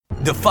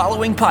The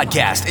following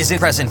podcast is a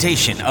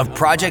presentation of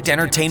Project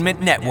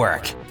Entertainment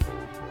Network.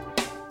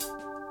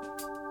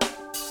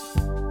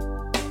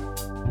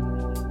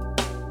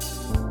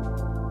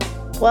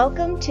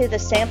 Welcome to the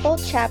Sample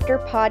Chapter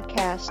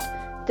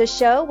Podcast, the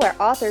show where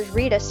authors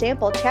read a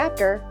sample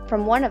chapter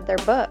from one of their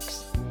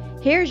books.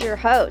 Here's your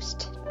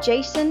host,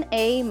 Jason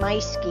A.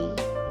 Meiske.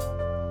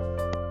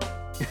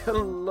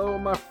 Hello,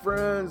 my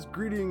friends.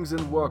 Greetings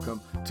and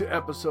welcome to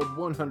episode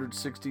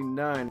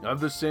 169 of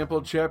the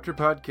Sample Chapter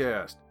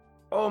Podcast.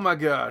 Oh my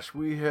gosh,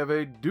 we have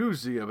a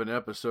doozy of an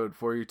episode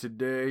for you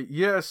today.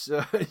 Yes,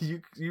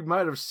 you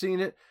might have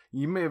seen it.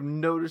 You may have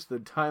noticed the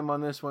time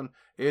on this one.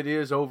 It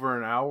is over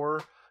an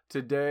hour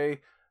today.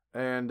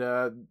 And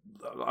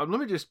let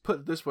me just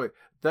put it this way.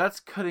 That's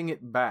cutting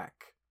it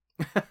back.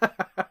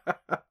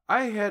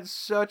 I had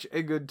such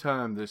a good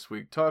time this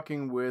week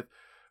talking with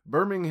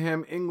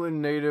Birmingham,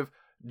 England native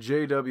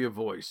J.W.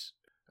 Voyce.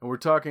 And we're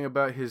talking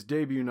about his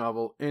debut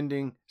novel,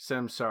 Ending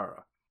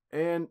Samsara.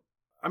 And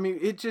I mean,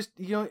 it just,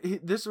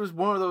 this was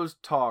one of those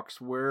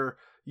talks where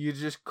you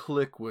just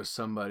click with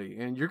somebody,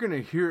 and you're going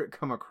to hear it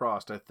come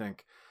across, I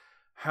think,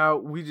 how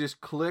we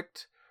just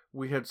clicked.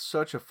 We had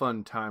such a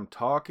fun time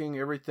talking.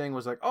 Everything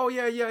was like, oh,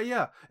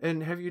 yeah.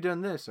 And have you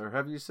done this? Or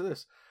have you said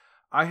this?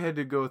 I had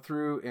to go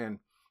through and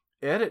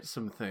edit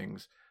some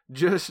things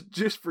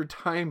just for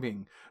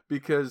timing,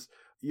 because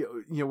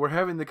we're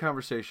having the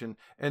conversation,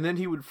 and then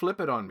he would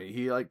flip it on me.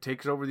 He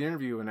takes over the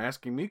interview and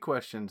asking me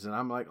questions, and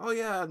I'm like, oh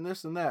yeah, and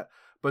this and that.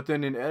 But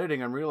then in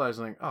editing, I'm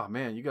realizing, oh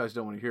man, you guys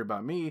don't want to hear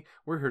about me.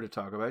 We're here to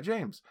talk about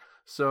James.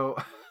 So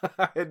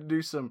I had to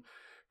do some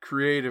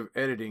creative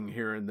editing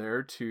here and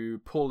there to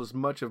pull as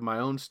much of my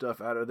own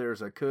stuff out of there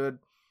as I could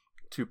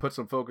to put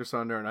some focus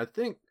on there. And I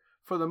think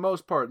for the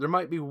most part, there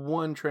might be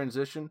one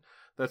transition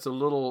that's a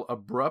little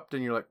abrupt,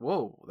 and you're like,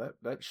 whoa,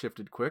 that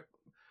shifted quick.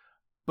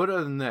 But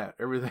other than that,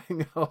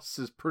 everything else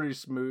is pretty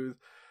smooth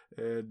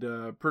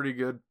and pretty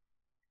good.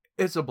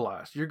 It's a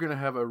blast. You're going to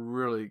have a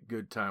really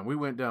good time. We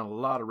went down a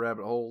lot of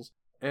rabbit holes,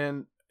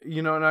 and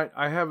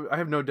I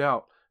have no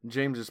doubt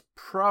James is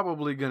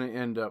probably going to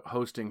end up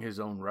hosting his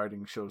own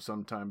writing show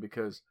sometime,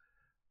 because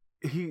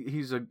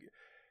he's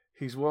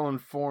well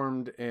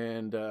informed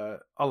and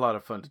a lot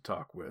of fun to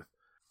talk with.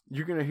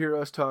 You're going to hear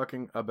us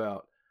talking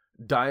about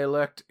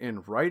dialect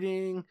in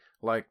writing,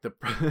 like the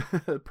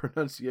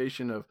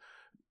pronunciation of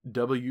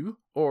W,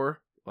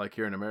 or like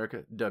here in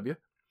America, W.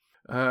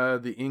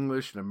 The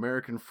English and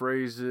American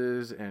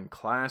phrases and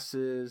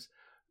classes.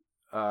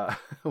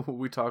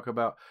 We talk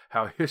about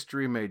how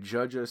history may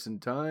judge us in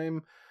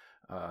time,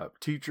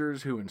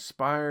 teachers who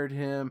inspired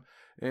him,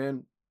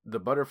 and the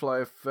butterfly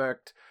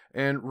effect,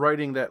 and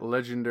writing that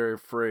legendary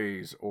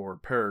phrase or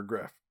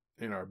paragraph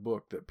in our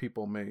book that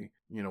people may,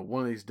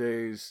 one of these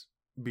days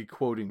be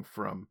quoting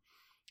from.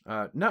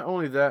 Not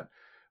only that,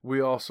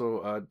 we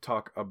also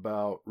talk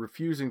about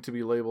refusing to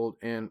be labeled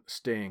and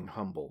staying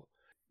humble.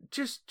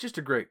 Just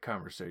a great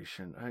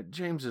conversation.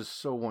 James is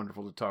so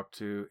wonderful to talk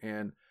to,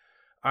 and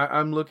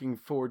I'm looking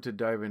forward to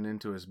diving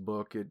into his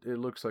book. It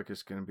looks like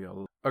it's going to be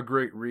a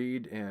great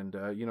read, and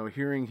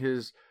hearing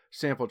his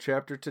sample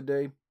chapter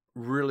today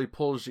really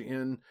pulls you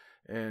in,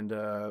 and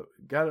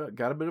got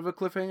a bit of a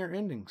cliffhanger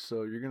ending,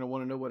 so you're going to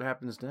want to know what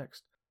happens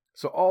next.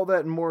 So all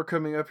that and more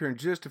coming up here in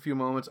just a few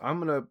moments. I'm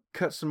going to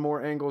cut some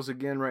more angles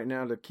again right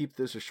now to keep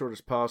this as short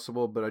as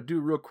possible, but I do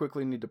real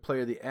quickly need to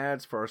play the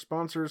ads for our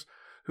sponsors,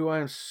 who I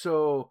am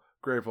so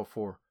grateful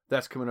for.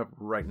 That's coming up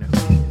right now.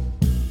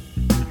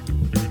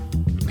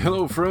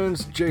 Hello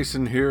friends,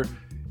 Jason here,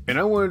 and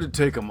I wanted to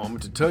take a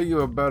moment to tell you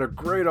about a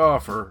great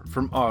offer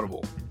from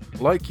Audible.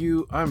 Like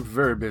you, I'm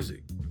very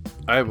busy.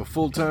 I have a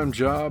full-time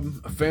job,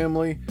 a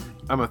family,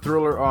 I'm a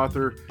thriller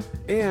author,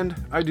 and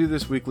I do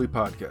this weekly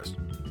podcast.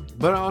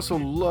 But I also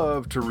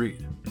love to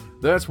read.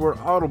 That's where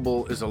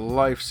Audible is a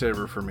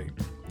lifesaver for me.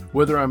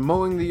 Whether I'm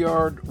mowing the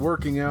yard,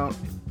 working out,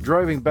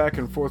 driving back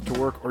and forth to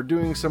work, or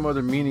doing some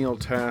other menial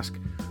task,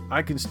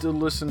 I can still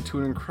listen to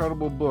an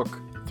incredible book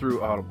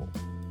through Audible.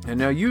 And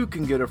now you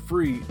can get a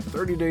free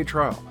 30-day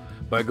trial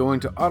by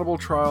going to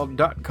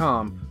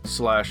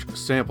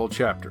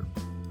audibletrial.com/samplechapter.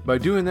 By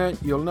doing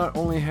that, you'll not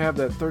only have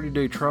that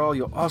 30-day trial,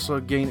 you'll also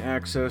gain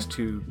access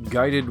to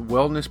guided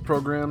wellness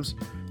programs,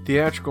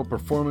 theatrical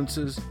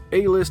performances,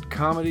 A-list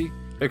comedy,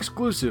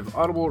 exclusive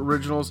Audible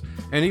originals,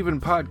 and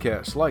even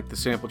podcasts like the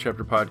Sample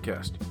Chapter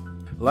Podcast.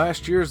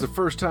 Last year is the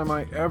first time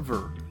I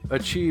ever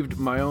achieved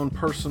my own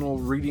personal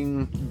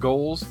reading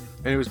goals,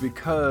 and it was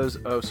because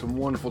of some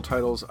wonderful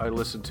titles I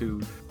listened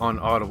to on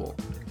Audible.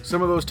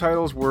 Some of those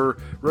titles were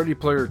Ready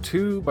Player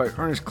 2 by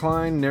Ernest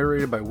Cline,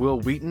 narrated by Will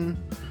Wheaton,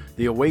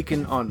 the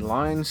Awaken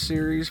Online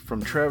series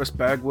from Travis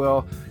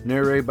Bagwell,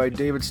 narrated by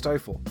David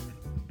Stiefel,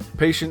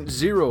 Patient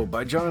Zero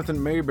by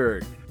Jonathan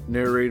Mayberry,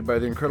 narrated by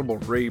the incredible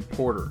Ray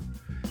Porter.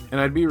 And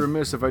I'd be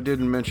remiss if I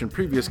didn't mention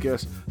previous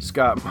guest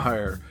Scott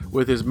Meyer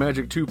with his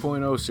Magic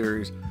 2.0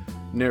 series,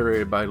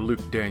 narrated by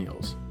Luke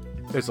Daniels.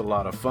 It's a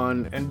lot of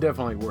fun and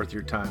definitely worth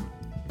your time.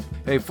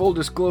 Hey, full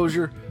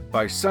disclosure,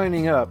 by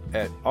signing up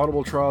at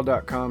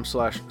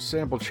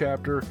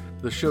audibletrial.com/samplechapter.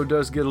 The show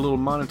does get a little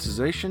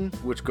monetization,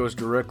 which goes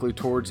directly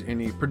towards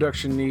any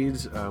production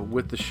needs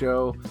with the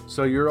show.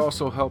 So you're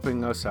also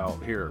helping us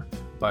out here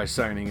by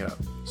signing up.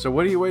 So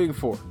what are you waiting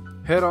for?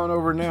 Head on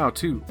over now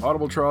to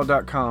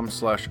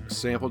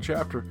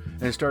audibletrial.com/samplechapter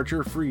and start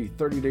your free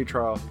 30-day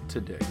trial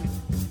today.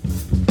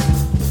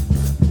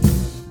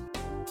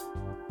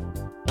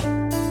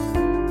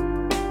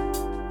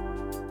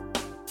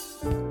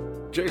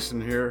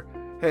 Jason here.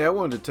 Hey, I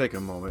wanted to take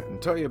a moment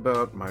and tell you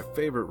about my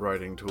favorite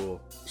writing tool,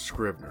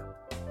 Scrivener.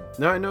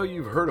 Now, I know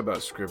you've heard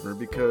about Scrivener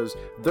because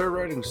their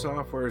writing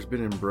software has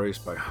been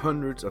embraced by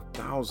hundreds of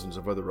thousands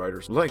of other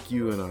writers like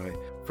you and I,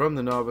 from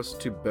the novice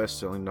to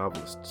best-selling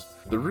novelists.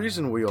 The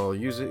reason we all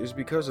use it is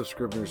because of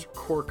Scrivener's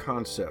core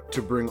concept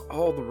to bring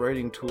all the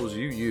writing tools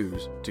you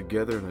use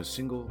together in a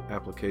single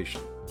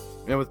application.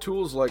 And with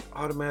tools like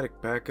automatic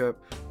backup,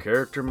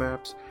 character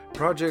maps,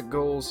 project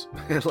goals,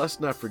 and let's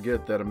not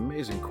forget that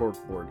amazing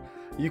corkboard,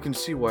 you can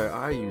see why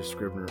I use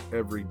Scrivener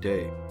every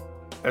day.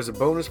 As a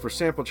bonus for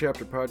Sample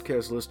Chapter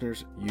Podcast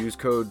listeners, use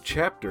code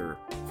CHAPTER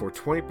for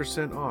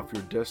 20% off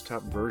your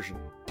desktop version.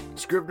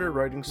 Scrivener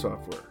writing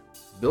software,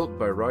 built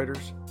by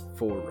writers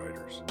for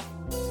writers.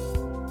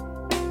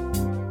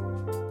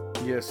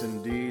 Yes,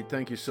 indeed.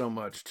 Thank you so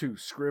much to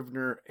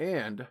Scrivener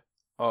and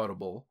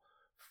Audible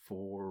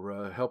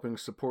for helping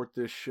support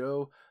this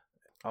show.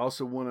 I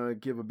also want to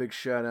give a big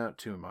shout out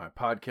to my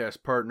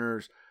podcast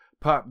partners,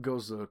 Pop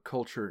Goes the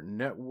Culture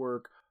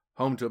Network,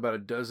 home to about a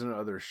dozen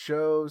other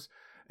shows,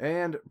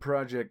 and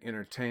Project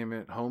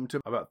Entertainment, home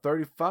to about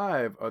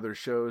 35 other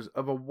shows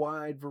of a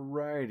wide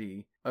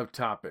variety of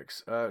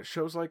topics.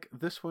 Shows like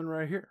this one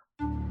right here.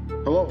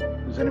 Hello,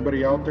 is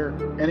anybody out there?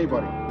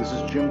 Anybody. This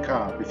is Jim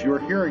Cobb. If you are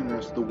hearing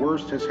this, the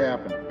worst has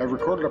happened. I've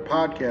recorded a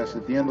podcast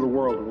at the end of the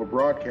world and will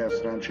broadcast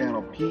it on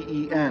channel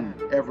PEN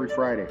every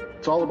Friday.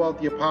 It's all about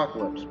the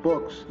apocalypse,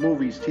 books,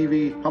 movies,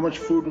 TV, how much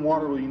food and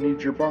water will you need in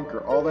your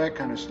bunker, all that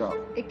kind of stuff.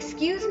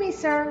 Excuse me,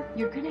 sir.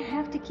 You're gonna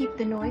have to keep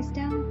the noise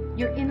down.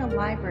 You're in a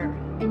library,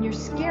 and you're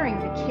scaring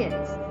the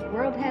kids. The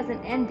world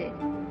hasn't ended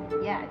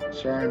yet.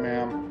 Sorry,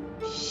 ma'am.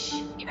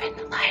 Shh. You're in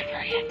the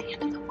library at the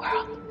end of the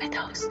world with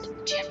host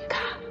Jim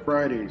Cobb.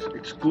 Fridays,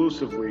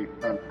 exclusively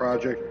on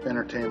Project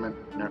Entertainment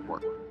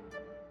Network.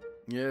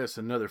 Yes,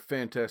 another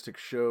fantastic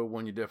show,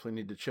 one you definitely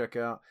need to check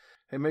out.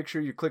 Hey, make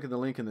sure you click on the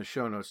link in the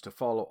show notes to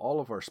follow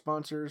all of our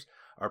sponsors,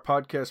 our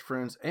podcast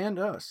friends, and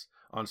us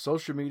on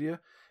social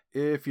media.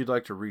 If you'd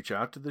like to reach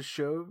out to the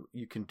show,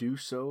 you can do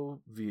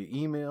so via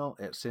email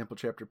at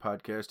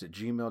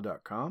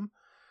samplechapterpodcast@gmail.com.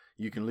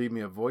 You can leave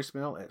me a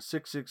voicemail at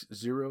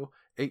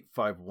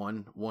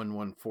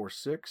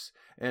 660-851-1146.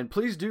 And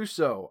please do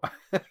so.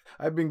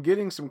 I've been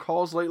getting some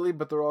calls lately,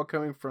 but they're all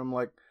coming from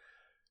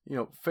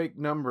fake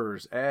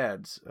numbers,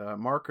 ads,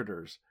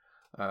 marketers,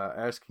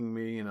 asking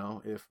me,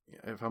 if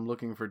I'm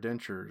looking for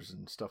dentures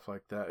and stuff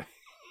like that.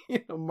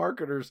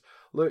 Marketers,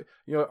 look,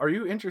 are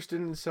you interested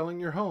in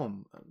selling your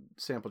home?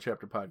 Sample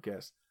Chapter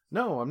Podcast.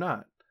 No, I'm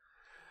not.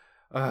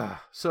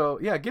 So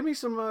yeah, give me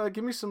some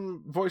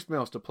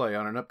voicemails to play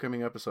on an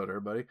upcoming episode,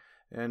 everybody,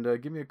 and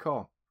give me a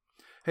call.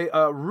 Hey,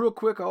 real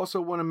quick, I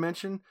also want to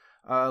mention,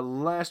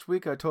 last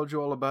week I told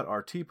you all about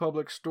our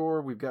TeePublic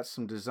store. We've got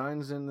some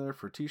designs in there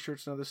for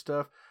t-shirts and other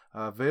stuff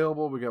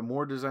available. We got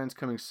more designs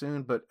coming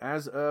soon, but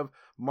as of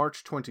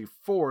March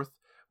 24th,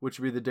 which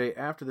will be the day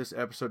after this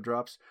episode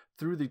drops,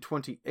 through the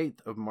 28th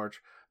of March,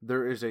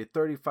 there is a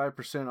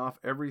 35% off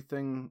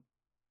everything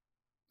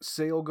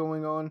sale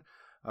going on.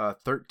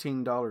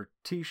 $13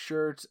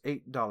 t-shirts,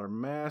 $8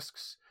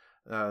 masks,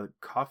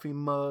 coffee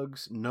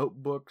mugs,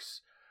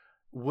 notebooks,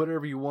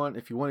 whatever you want.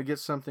 If you want to get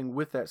something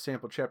with that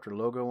Sample Chapter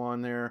logo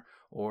on there,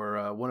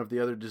 or one of the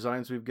other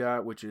designs we've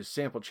got, which is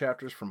sample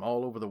chapters from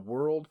all over the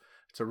world.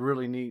 It's a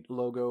really neat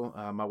logo.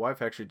 My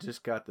wife actually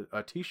just got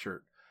a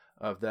t-shirt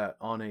of that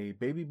on a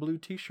baby blue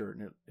t-shirt,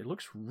 and it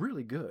looks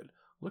really good.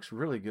 Looks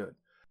really good.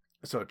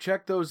 So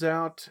check those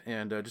out,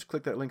 and just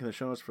click that link in the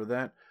show notes for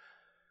that.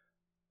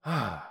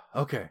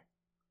 Okay.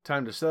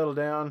 Time to settle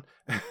down.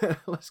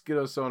 Let's get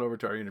us on over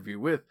to our interview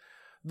with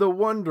the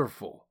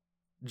wonderful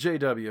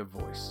J.W.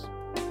 Voyce.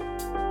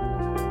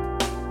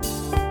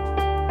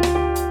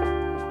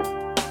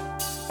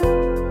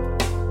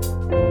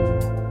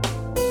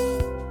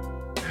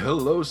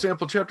 Hello,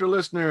 Sample Chapter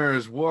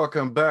listeners.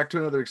 Welcome back to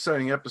another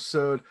exciting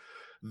episode.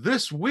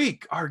 This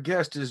week, our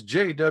guest is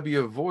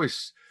J.W.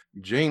 Voyce.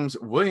 James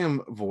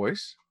William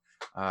Voyce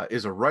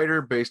is a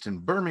writer based in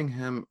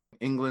Birmingham,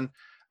 England.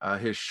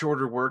 His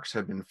shorter works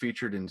have been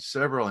featured in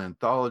several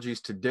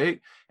anthologies to date,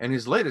 and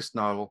his latest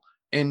novel,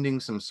 Ending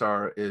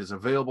Samsara, is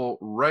available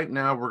right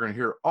now. We're going to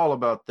hear all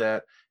about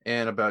that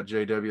and about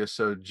JW.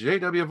 So,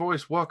 JW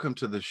Voyce, welcome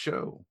to the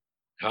show.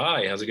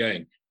 Hi, how's it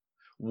going?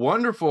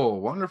 Wonderful,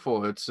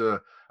 wonderful. It's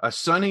a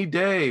sunny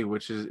day,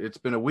 it's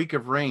been a week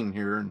of rain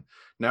here, and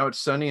now it's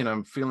sunny, and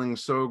I'm feeling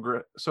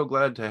so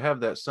glad to have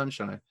that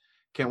sunshine.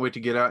 Can't wait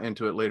to get out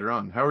into it later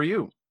on. How are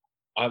you?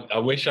 I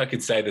wish I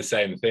could say the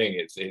same thing.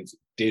 It's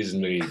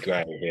dismally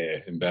grey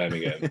here in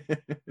Birmingham.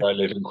 I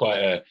live in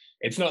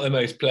it's not the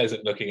most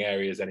pleasant looking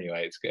areas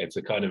anyway. It's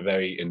a kind of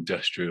very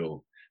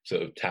industrial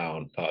sort of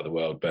town, part of the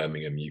world,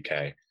 Birmingham,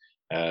 UK.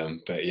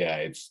 But yeah,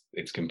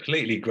 it's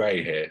completely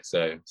grey here,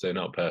 so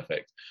not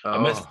perfect. Oh.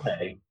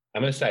 I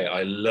must say,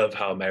 I love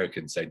how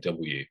Americans say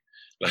W.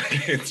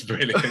 Like, it's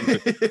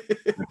brilliant.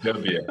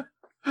 W.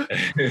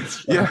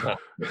 Yeah.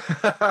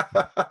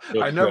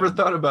 I never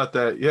thought about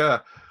that. Yeah.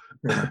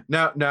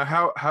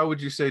 Now, how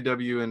would you say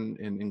W in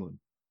England?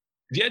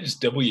 Yeah,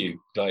 just W.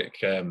 Like,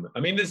 I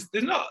mean, there's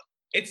not.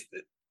 It's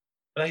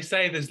they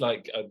say there's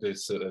like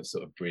there's sort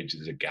of bridge.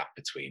 There's a gap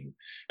between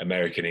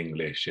American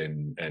English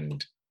and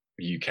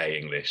UK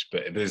English,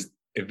 but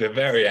the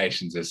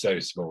variations are so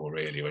small,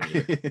 really. When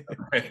you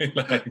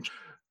like,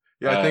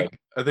 yeah,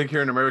 I think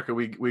here in America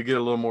we get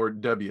a little more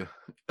W.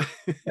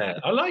 Yeah,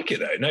 I like it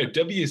though. No,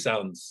 W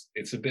sounds,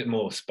 it's a bit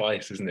more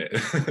spice, isn't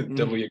it?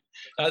 W.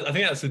 I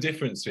think that's the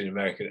difference between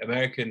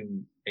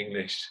American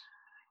English.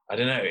 I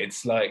don't know.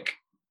 It's like,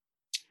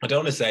 I don't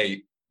want to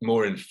say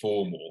more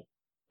informal,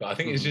 but I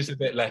think it's just a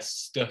bit less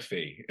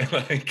stuffy.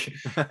 Like,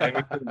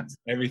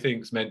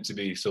 everything's meant to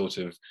be sort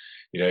of,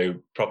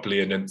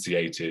 properly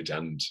enunciated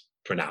and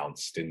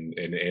pronounced in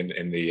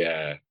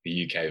the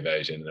UK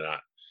version, and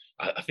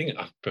I think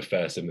I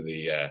prefer some of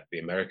the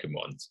American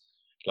ones.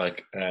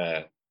 Like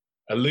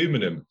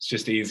aluminum, it's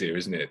just easier,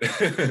 isn't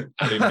it?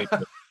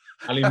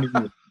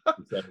 Aluminium.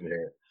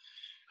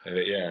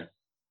 Yeah.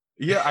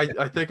 Yeah,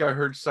 I think I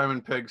heard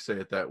Simon Pegg say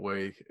it that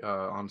way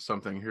on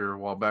something here a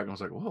while back. And I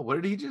was like, whoa, what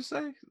did he just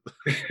say?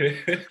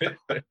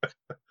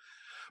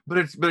 But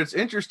it's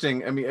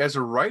interesting. I mean, as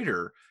a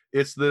writer,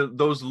 it's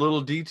those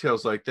little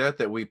details like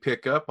that we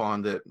pick up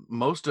on that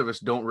most of us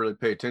don't really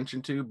pay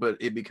attention to, but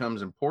it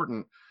becomes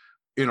important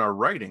in our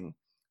writing.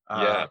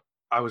 Yeah.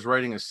 I was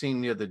writing a scene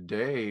the other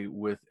day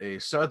with a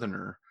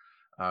Southerner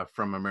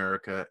from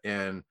America,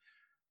 and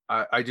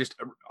I just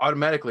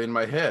automatically in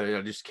my head,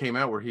 it just came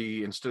out where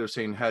he, instead of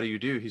saying "how do you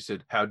do," he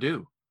said "how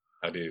do."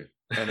 How do.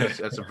 And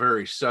that's a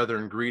very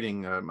Southern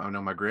greeting. I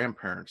know my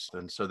grandparents,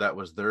 and so that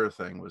was their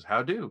thing, was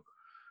 "how do."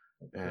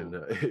 And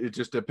it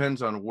just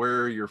depends on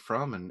where you're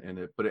from,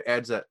 but it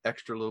adds that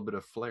extra little bit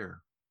of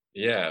flair.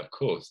 Yeah, of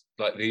course.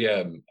 Like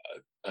I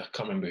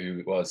can't remember who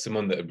it was.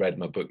 Someone that had read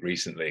my book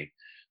recently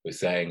was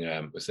saying,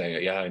 yeah,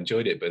 I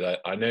enjoyed it, but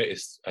I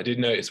did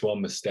notice one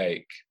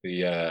mistake.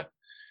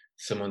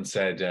 Someone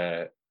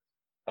said,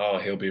 oh,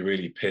 he'll be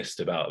really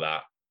pissed about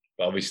that.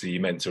 But obviously you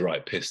meant to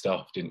write pissed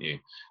off, didn't you?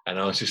 And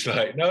I was just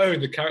like, no,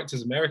 the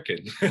character's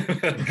American.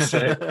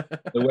 So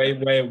the way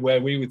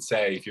where we would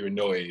say, if you're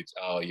annoyed,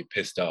 oh, you're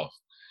pissed off.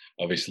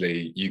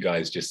 Obviously you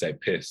guys just say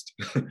pissed.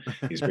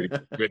 He's really,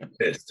 really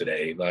pissed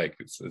today. Like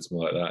it's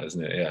more like that,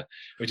 isn't it? Yeah.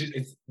 Which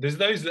is, there's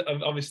those that are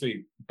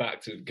obviously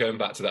going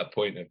back to that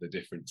point of the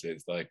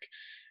differences. Like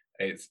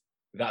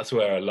that's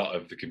where a lot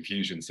of the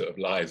confusion sort of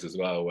lies as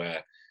well,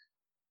 where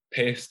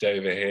pissed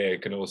over here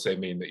can also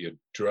mean that you're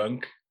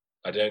drunk.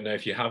 I don't know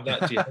if you have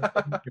that. Do you have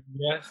that?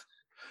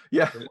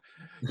 Yes.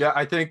 Yeah.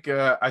 I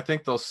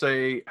think they'll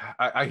say,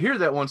 I hear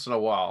that once in a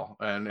while,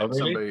 and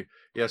really?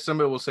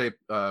 somebody will say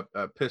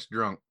pissed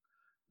drunk.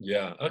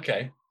 Yeah.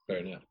 Okay. Fair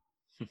enough.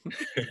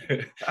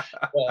 But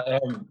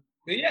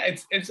yeah,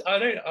 it's I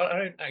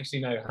don't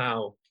actually know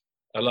how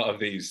a lot of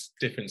these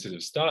differences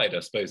have started. I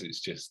suppose it's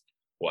just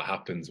what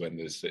happens when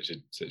there's such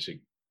a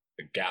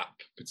gap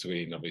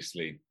between,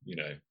 obviously,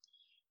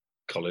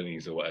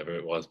 colonies or whatever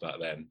it was back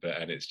then,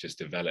 and it's just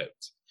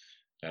developed.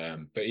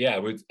 But yeah, I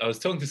was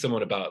talking to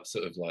someone about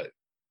sort of like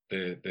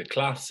the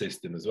class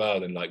system as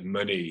well, and like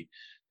money,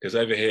 because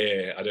over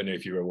here, I don't know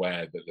if you're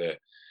aware, but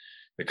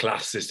the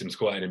class system is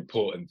quite an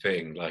important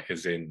thing. Like,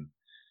 as in,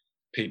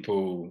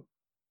 people,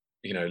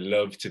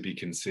 love to be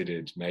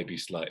considered maybe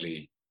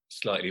slightly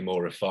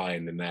more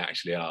refined than they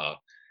actually are.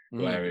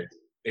 Whereas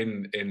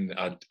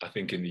I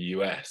think in the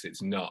US,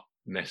 it's not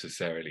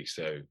necessarily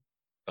so.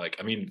 Like,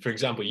 I mean, for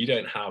example, you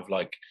don't have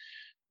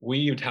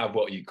we would have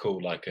what you call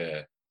like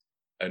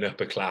an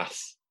upper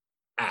class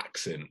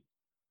accent.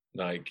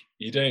 Like,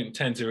 you don't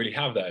tend to really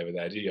have that over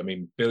there, do you? I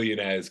mean,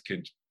 billionaires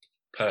it's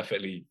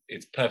perfectly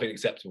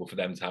acceptable for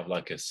them to have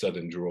like a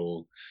southern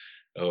drawl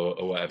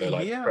or whatever.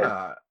 Like,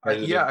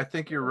 I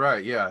think you're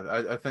right.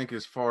 Yeah, I think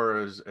as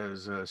far as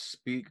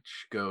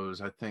speech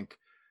goes, I think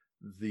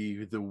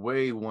the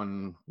way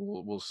one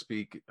will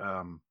speak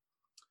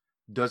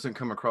doesn't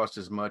come across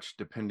as much,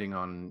 depending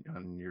on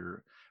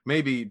your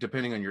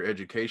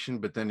education.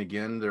 But then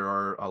again, there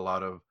are a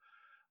lot of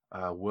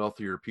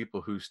wealthier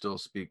people who still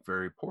speak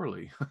very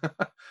poorly.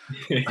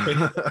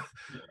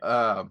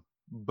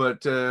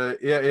 But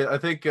I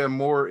think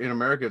more in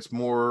America, it's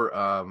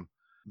more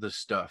the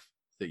stuff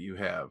that you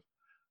have.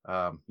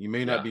 You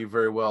may not be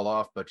very well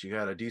off, but you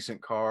got a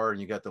decent car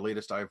and you got the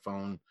latest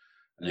iPhone.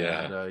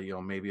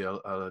 And, maybe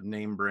a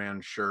name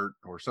brand shirt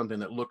or something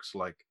that looks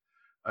like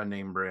a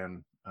name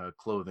brand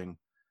clothing.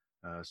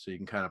 So you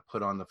can kind of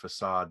put on the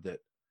facade that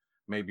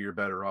maybe you're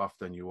better off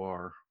than you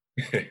are.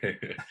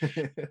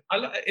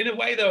 In a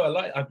way, though,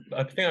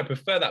 I think I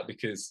prefer that,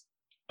 because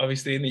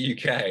obviously in the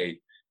UK,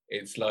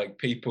 it's like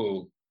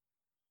people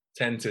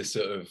tend to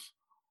sort of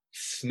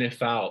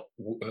sniff out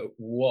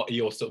what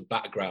your sort of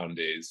background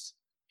is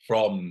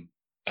from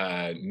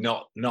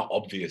not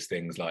obvious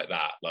things like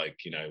that, like,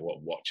 you know,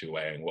 what watch you're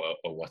wearing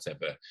or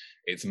whatever.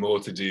 It's more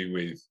to do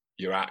with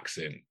your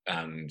accent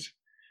and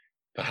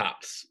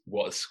perhaps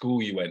what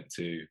school you went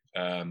to.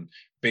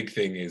 Big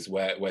thing is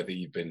whether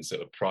you've been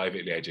sort of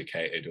privately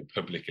educated or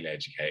publicly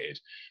educated,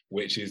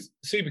 which is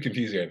super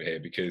confusing over here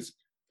because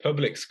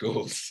public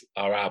schools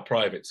are our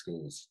private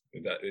schools.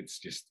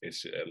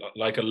 It's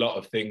like a lot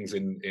of things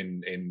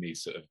in the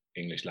sort of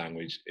English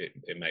language.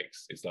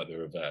 It's like the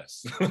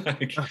reverse.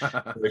 Like,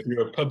 if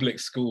you're a public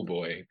school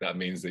boy, that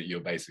means that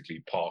you're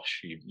basically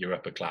posh. You're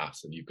upper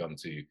class, and you've gone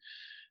to,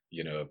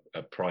 you know,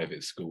 a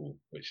private school,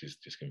 which is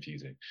just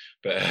confusing.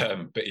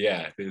 But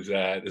yeah, there's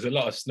a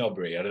lot of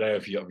snobbery. I don't know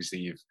if you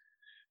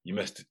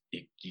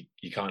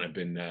can't have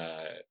been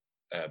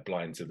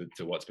blind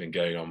to what's been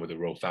going on with the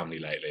royal family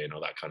lately and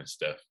all that kind of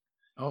stuff.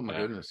 Oh my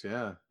goodness,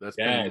 yeah, that's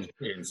it's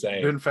pretty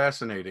insane. Been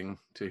fascinating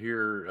to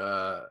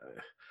hear.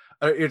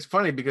 It's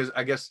funny because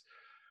I guess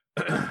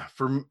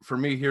for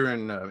me here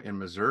in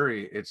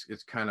Missouri,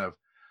 it's kind of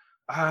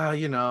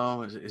you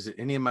know, is it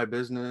any of my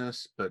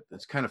business? But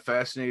it's kind of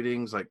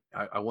fascinating. It's like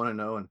I want to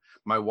know. And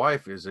my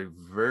wife is a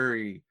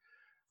very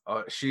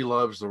she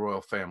loves the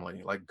royal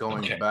family, like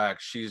going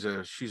back. She's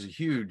a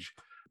huge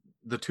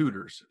the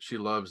Tudors. She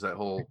loves that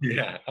whole thing.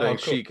 Cool.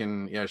 She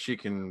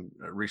can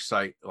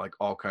recite like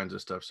all kinds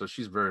of stuff. So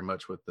she's very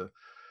much with the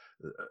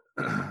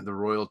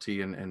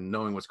royalty and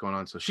knowing what's going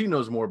on. So she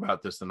knows more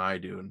about this than I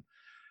do.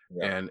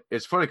 And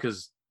it's funny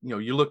because, you know,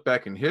 you look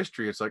back in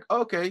history, it's like,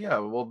 okay, yeah,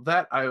 well,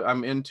 that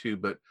I'm into,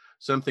 but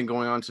something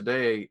going on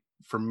today,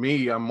 for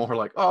me, I'm more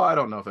like, oh, I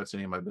don't know if that's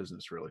any of my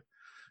business, really.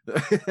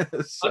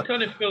 So, I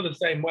kind of feel the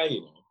same way,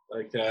 you know,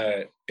 like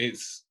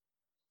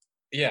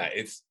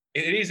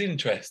it is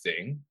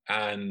interesting.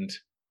 And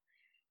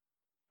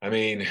I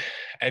mean,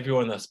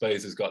 everyone, I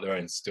suppose, has got their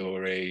own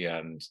story.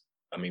 And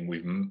I mean,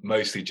 we've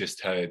mostly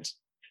just heard,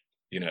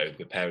 you know,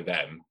 the pair of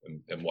them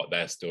and what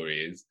their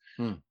story is.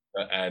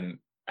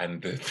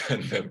 And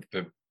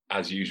the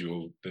as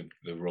usual,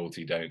 the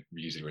royalty don't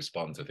usually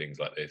respond to things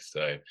like this,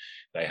 so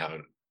they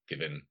haven't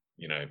given,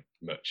 you know,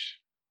 much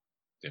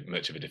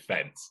of a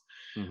defense.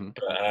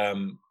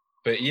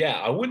 But yeah,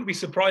 I wouldn't be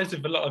surprised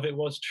if a lot of it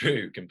was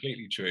true,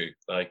 completely true.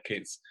 Like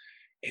it's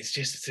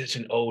just such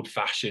an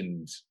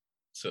old-fashioned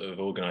sort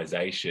of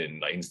organization,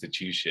 like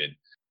institution.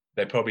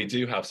 They probably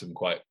do have some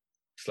quite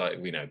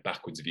slightly, you know,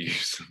 backwards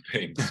views and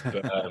things,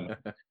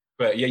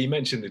 but yeah, you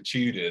mentioned the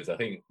Tudors. I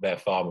think they're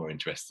far more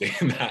interesting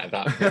in that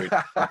period.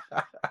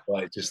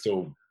 Like just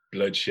all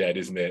bloodshed,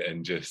 isn't it?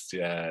 And just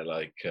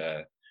like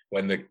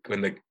when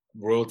the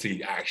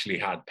royalty actually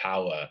had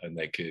power and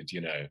they could,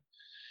 you know,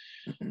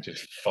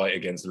 just fight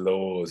against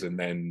laws and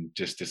then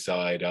just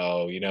decide,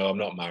 oh, you know, I'm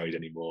not married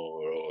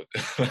anymore, or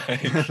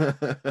like,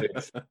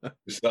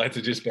 decide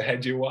to just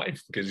behead your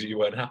wife because you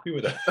weren't happy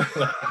with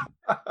her.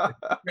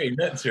 Pretty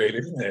nuts, really,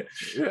 isn't it?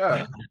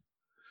 Yeah.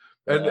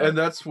 And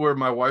that's where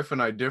my wife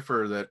and I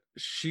differ, that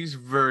she's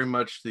very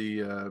much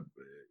the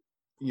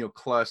you know,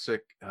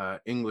 classic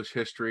English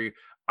history.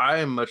 I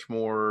am much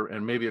more,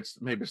 and maybe it's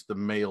the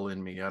male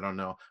in me, I don't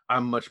know,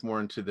 I'm much more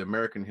into the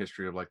American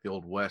history of like the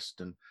Old West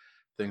and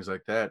things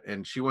like that.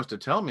 And she wants to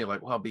tell me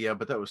like, well,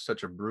 but that was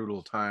such a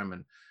brutal time,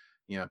 and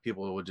you know,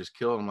 people would just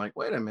kill. I'm like,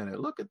 wait a minute,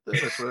 look at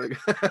this.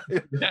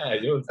 Yeah,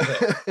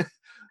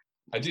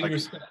 I do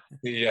respect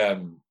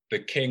the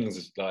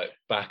kings, like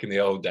back in the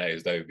old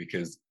days, though,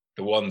 because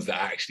the ones that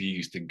actually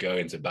used to go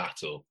into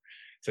battle,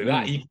 so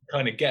that you can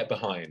kind of get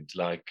behind.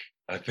 Like,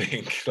 I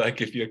think, like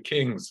if your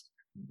king's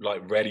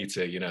like ready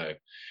to, you know,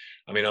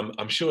 I mean,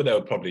 I'm sure they were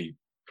probably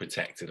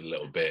protected a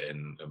little bit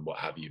and what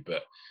have you,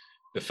 but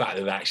the fact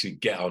that they actually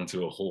get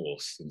onto a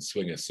horse and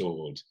swing a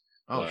sword,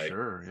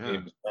 sure, yeah,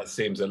 that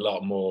seems a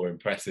lot more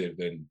impressive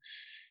than,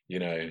 you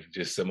know,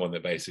 just someone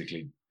that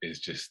basically it's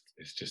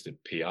just a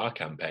PR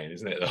campaign,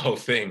 isn't it? The whole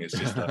thing, it's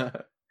just like,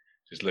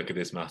 just look at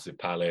this massive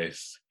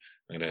palace,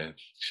 I'm gonna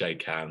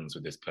shake hands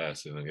with this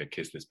person, I'm gonna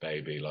kiss this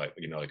baby, like,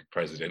 you know, like a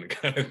president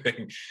kind of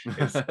thing.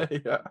 It's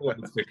what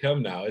it's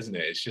become now, isn't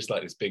it? It's just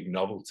like this big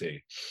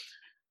novelty.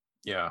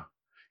 Yeah,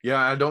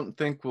 I don't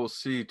think we'll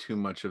see too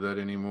much of that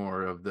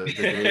anymore, of the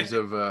days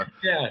of a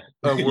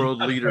world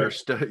leader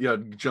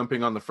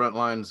jumping on the front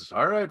lines.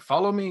 All right,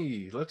 follow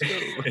me, let's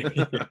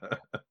go.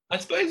 I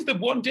suppose the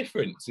one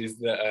difference is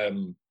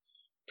that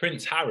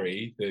Prince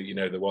Harry,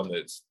 the one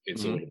that's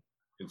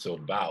it's all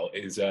about,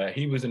 is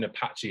he was an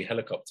Apache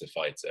helicopter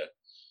fighter.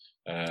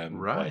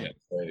 Right.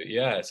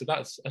 So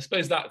that's, I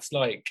suppose that's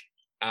like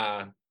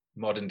a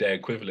modern day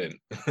equivalent.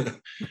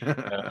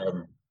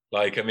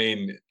 Like, I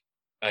mean,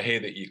 I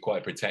hear that you're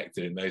quite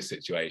protected in those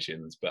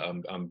situations, but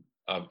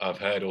I've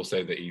heard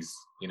also that he's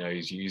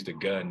used a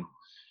gun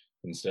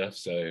and stuff.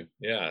 So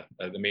yeah,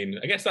 I mean,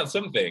 I guess that's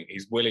something.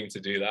 He's willing to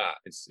do that.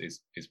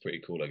 It's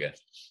pretty cool, I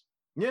guess.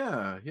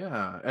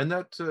 Yeah, and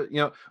that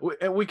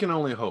we can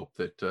only hope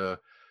that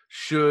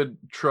should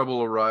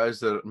trouble arise,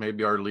 that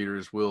maybe our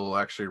leaders will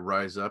actually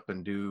rise up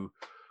and do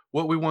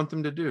what we want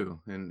them to do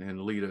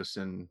and lead us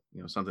in,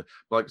 something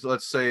like, so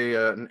let's say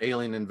an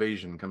alien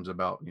invasion comes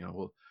about,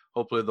 well,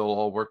 hopefully they'll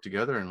all work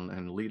together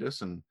and lead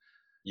us, and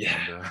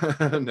Yeah.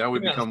 now we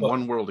I think that's become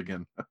one world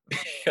again.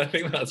 I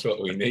think that's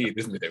what we need,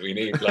 isn't it? We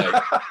need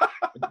like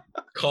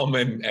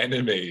common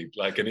enemy,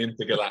 like an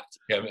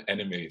intergalactic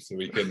enemy, so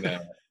we can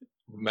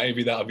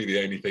maybe that'll be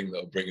the only thing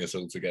that'll bring us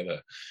all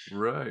together.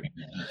 Right.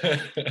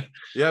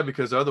 Yeah,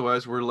 because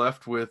otherwise we're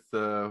left with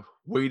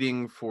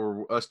waiting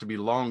for us to be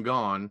long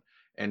gone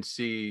and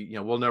see,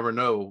 we'll never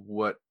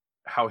know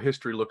how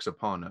history looks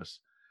upon us.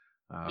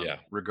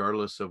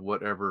 Regardless of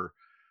whatever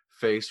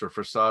face or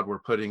facade we're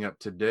putting up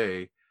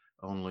today,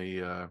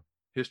 only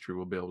history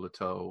will be able to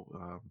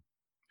tell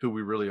who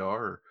we really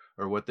are,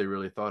 or what they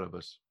really thought of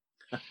us.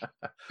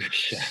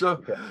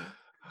 So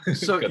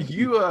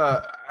you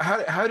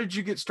how did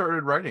you get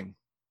started writing?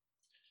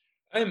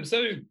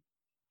 So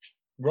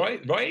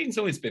writing's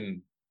always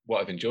been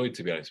what I've enjoyed,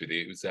 to be honest with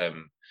you.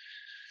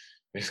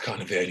 It's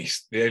kind of the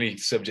only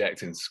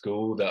subject in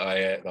school that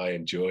I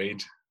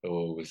enjoyed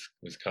or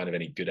was kind of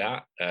any good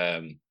at.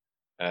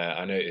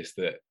 I noticed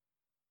that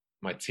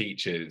my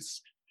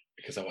teachers,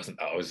 because I was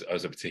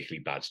a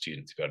particularly bad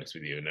student, to be honest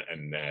with you,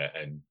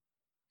 and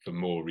for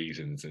more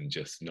reasons than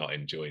just not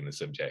enjoying the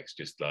subjects.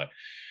 Just like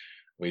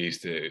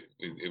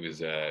it was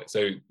so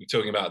we're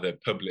talking about the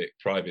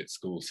public-private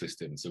school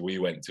system. So we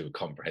went to a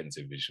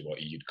comprehensive, which is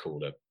what you'd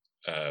call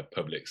a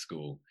public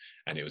school,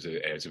 and it was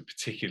a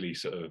particularly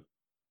sort of,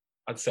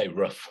 I'd say,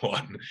 rough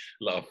one.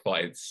 A lot of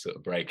fights sort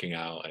of breaking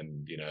out,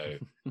 and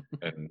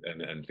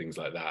and things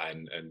like that.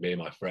 And me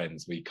and my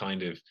friends, we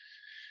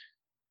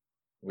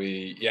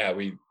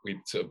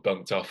sort of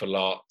bunked off a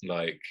lot,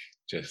 like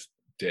just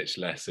ditched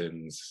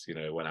lessons,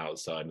 went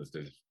outside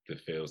into the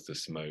fields to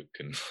smoke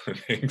and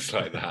things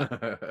like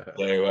that.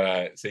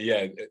 So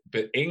yeah,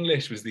 but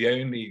English was the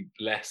only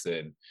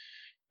lesson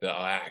that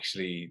I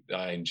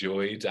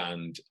enjoyed,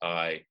 and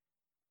I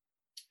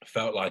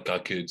felt like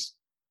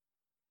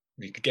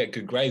you could get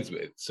good grades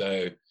with.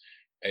 So,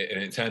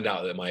 and it turned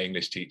out that my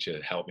English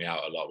teacher helped me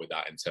out a lot with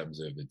that in terms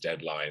of the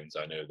deadlines.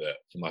 I know that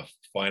for my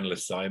final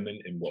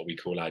assignment in what we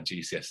call our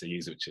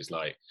GCSEs, which is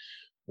like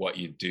what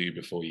you do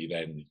before you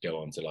then go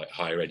on to like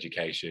higher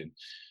education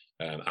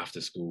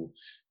after school,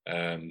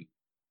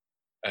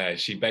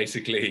 she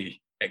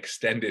basically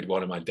extended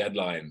one of my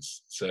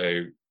deadlines.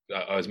 So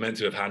I was meant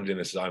to have handed in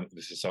this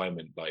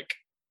assignment like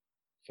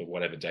for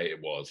whatever date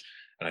it was,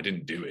 and I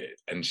didn't do it.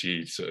 And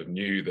she sort of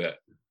knew that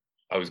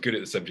I was good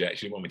at the subject.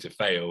 She didn't want me to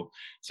fail,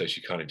 so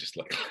she kind of just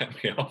like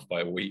let me off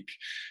by a week,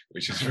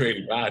 which is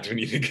really bad when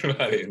you think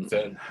about it in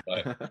terms of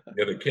like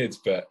the other kids.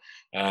 But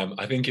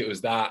I think it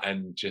was that,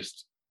 and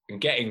just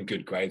getting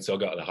good grades. So I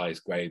got the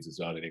highest grades as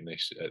well in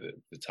English at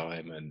the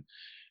time, and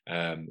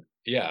I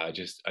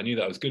knew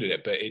that I was good at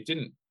it. But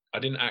I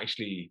didn't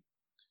actually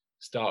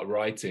start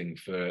writing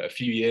for a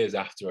few years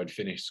after I'd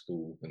finished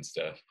school and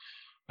stuff.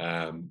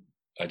 I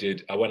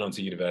went on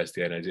to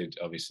university, and I did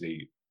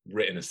obviously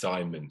written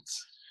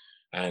assignments.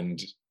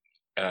 And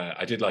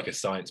I did like a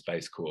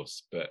science-based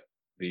course, but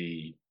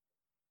I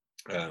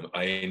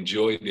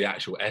enjoyed the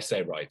actual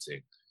essay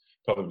writing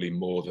probably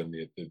more than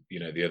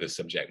the other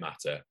subject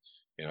matter.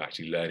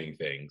 Actually learning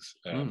things.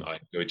 I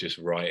enjoyed just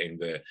writing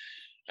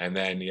and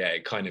then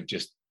it kind of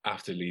just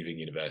after leaving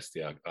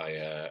university,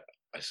 I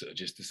sort of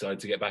just decided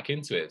to get back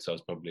into it. So I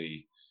was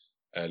probably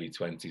early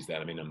 20s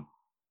then. I mean, I'm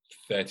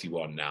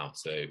 31 now,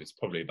 so it's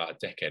probably about a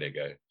decade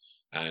ago.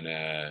 And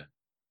I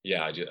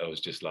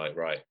was just like,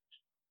 right,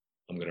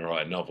 I'm going to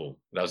write a novel.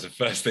 That was the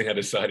first thing I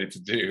decided to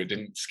do. I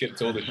didn't skip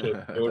all the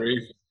short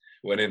stories,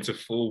 went into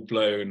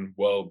full-blown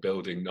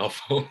world-building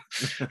novel,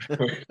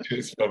 which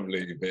is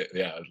probably a bit,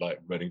 like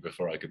running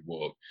before I could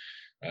walk.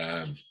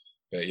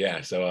 But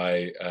yeah, so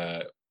I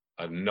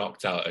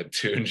knocked out a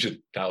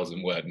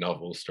 200,000 word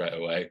novel straight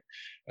away.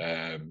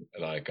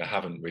 Like I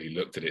haven't really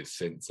looked at it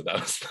since. So that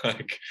was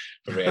like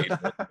probably 8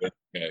 months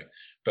ago.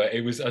 But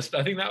it was, I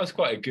think that was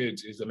quite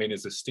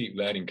it's a steep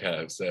learning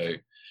curve. So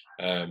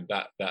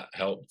that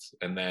helped.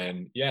 And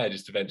then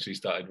just eventually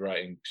started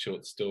writing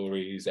short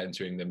stories,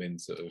 entering them in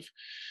sort of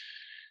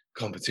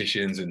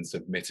competitions and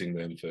submitting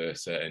them for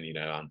certain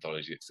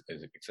anthologies,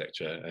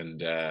 etc.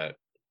 And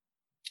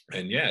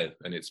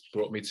it's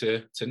brought me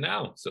to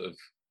now, sort of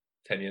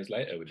 10 years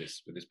later with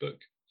this book.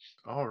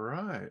 All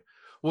right.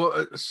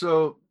 Well,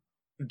 so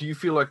do you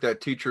feel like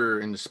that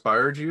teacher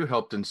inspired you,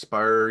 helped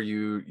inspire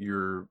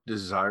your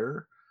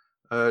desire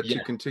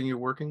to continue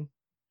working?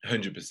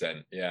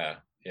 100%. Yeah.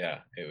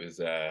 It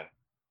was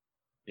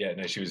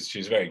she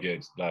was very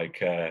good.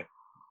 Like I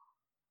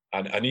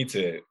need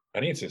to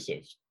sort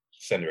of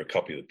send her a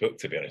copy of the book,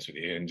 to be honest with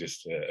you, and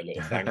just a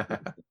little thank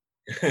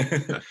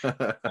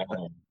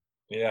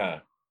you.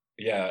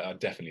 I'd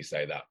definitely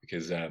say that,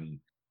 because I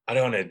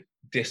don't want to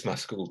diss my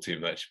school too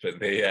much, but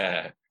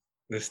the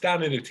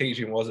standard of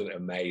teaching wasn't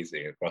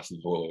amazing across the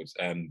board,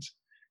 and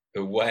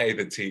the way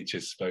the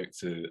teachers spoke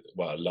to,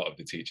 a lot of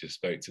the teachers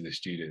spoke to the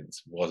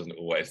students wasn't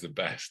always the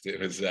best.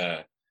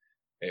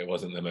 It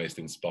wasn't the most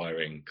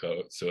inspiring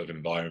sort of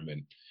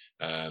environment,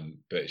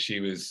 but she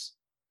was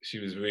she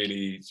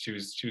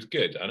was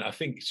good, and I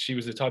think she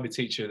was the type of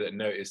teacher that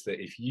noticed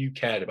that if you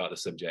cared about the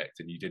subject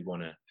and you did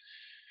want to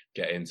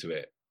get into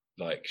it,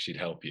 like she'd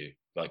help you.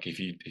 Like if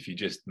you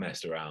just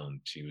messed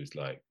around, she was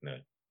like, no,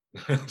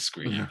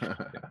 screw you. But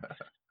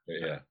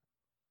yeah.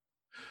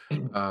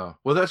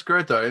 Well, that's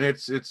great though, and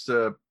it's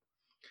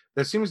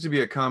that seems to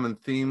be a common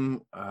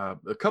theme.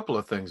 A couple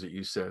of things that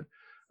you said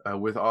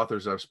with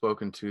authors I've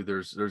spoken to.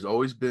 There's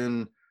always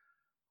been,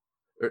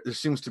 there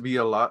seems to be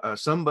a lot,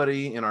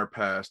 somebody in our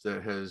past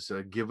that has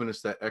given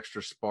us that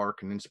extra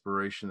spark and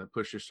inspiration that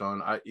pushes us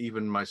on.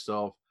 Even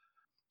myself.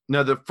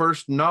 Now, the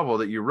first novel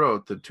that you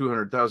wrote, the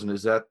 200,000,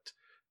 is that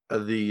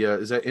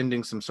is that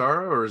Ending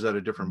Samsara, or is that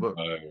a different book?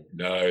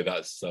 No,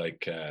 that's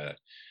like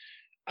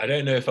I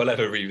don't know if I'll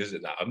ever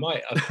revisit that. I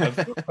might.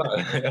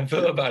 I've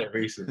thought about it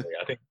recently.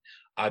 I think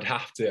I'd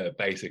have to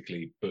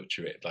basically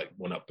butcher it, like,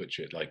 well, not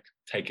butcher it, like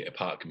take it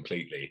apart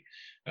completely,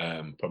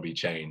 probably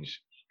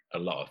change a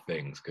lot of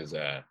things because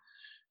yeah,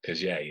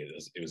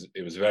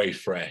 it was very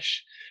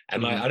fresh,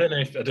 and like I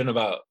don't know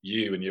about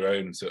you and your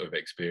own sort of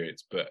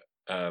experience, but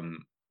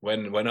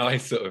when I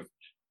sort of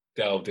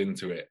delved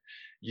into it,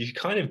 you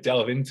kind of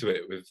delve into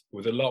it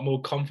with a lot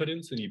more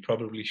confidence than you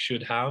probably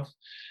should have.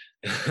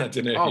 I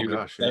don't know if you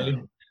would say,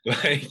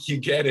 like you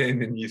get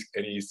in and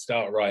you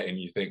start writing,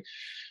 you think,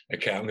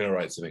 okay, I'm going to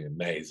write something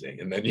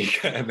amazing, and then you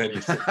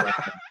sit down.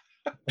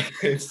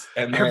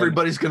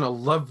 Everybody's going to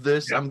love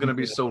this. Yeah, I'm going to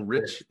be so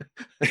rich.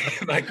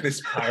 Like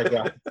this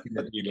paragraph is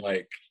going to be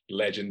like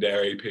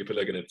legendary. People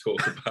are going to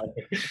talk about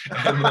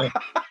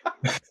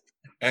it.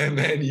 And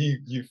then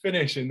you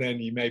finish, and then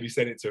you maybe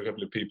send it to a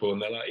couple of people,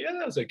 and they're like, yeah,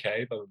 that's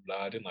okay, blah, blah,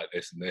 blah, I didn't like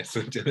this and this.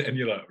 And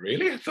you're like,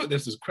 really? I thought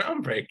this was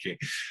groundbreaking.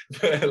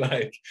 But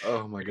like,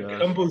 oh my God,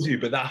 it humbles you.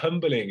 But that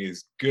humbling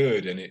is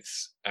good, and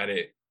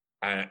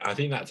I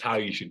think that's how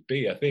you should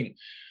be. I think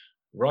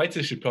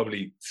writers should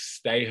probably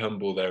stay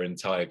humble their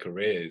entire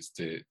careers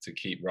to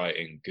keep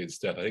writing good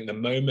stuff. I think the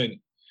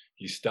moment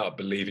you start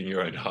believing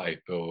your own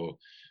hype or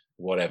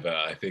whatever,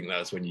 I think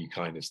that's when you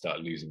kind of start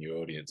losing your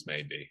audience.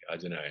 Maybe, I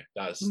don't know.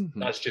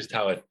 That's just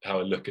how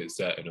I look at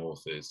certain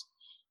authors.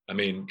 I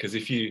mean, because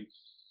if you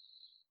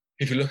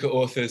look at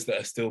authors that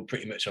are still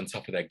pretty much on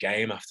top of their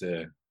game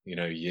after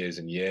years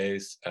and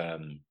years,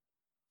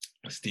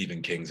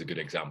 Stephen King's a good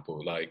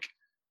example. Like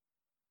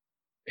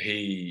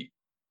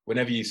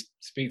whenever you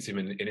speak to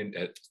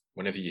him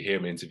whenever you hear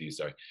him in interviews,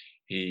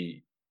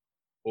 he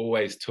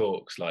always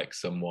talks like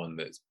someone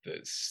that's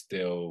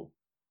still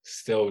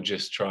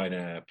just trying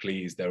to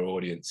please their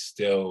audience,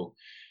 still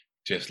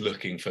just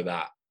looking for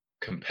that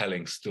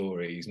compelling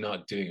story. He's 100%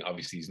 not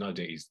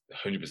doing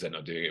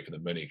it for the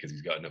money, because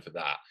he's got enough of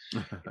that.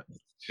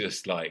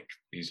 Just like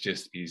he's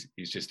just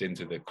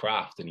into the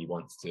craft, and he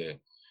wants to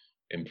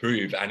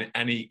improve,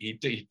 and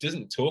he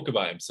doesn't talk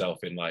about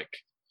himself in like,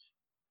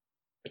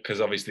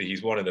 because obviously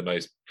he's one of the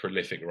most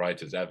prolific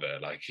writers ever.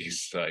 Like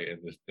he's like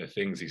the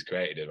things he's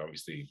created are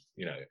obviously,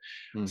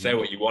 say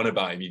what you want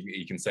about him.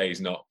 You can say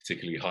he's not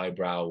particularly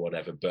highbrow or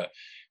whatever, but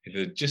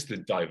just the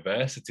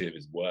diversity of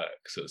his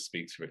work sort of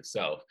speaks for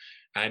itself.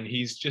 And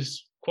he's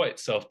just quite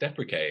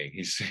self-deprecating.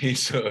 He's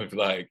sort of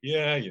like,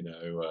 yeah.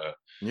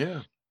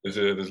 There's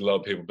a lot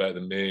of people better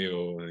than me,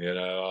 or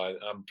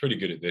I'm pretty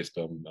good at this,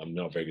 but I'm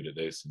not very good at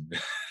this.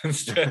 And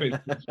so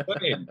it's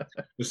funny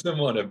for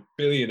someone, a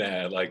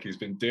billionaire, like who's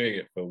been doing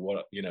it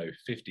for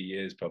 50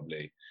 years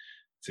probably,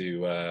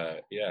 to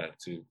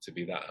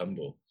be that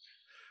humble.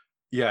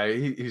 Yeah,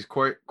 he's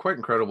quite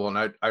incredible.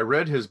 And I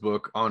read his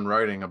book on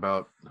writing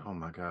about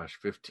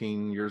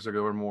 15 years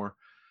ago or more.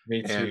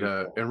 Me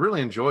too. And really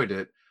enjoyed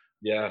it.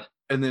 Yeah.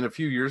 And then a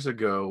few years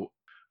ago,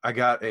 I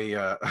got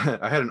I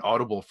had an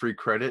Audible free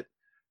credit.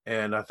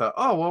 And I thought,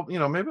 oh,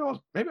 well,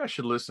 maybe I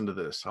should listen to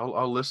this.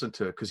 I'll listen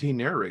to it, because he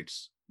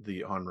narrates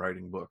the On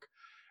Writing book,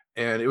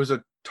 and it was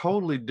a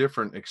totally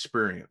different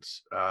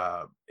experience.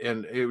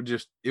 And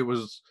it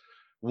was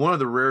one of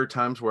the rare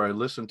times where I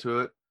listened to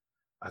it.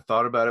 I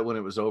thought about it when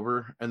it was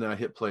over, and then I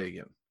hit play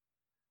again,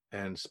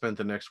 and spent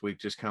the next week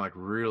just kind of like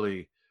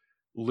really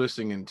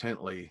listening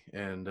intently.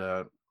 And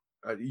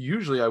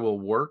usually I will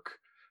work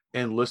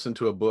and listen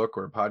to a book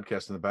or a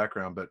podcast in the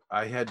background, but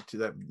I had to,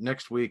 that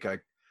next week I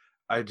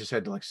just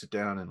had to like sit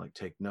down and like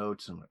take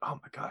notes, and like, oh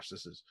my gosh,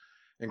 this is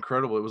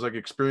incredible. It was like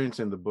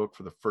experiencing the book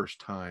for the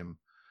first time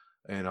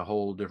in a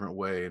whole different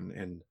way.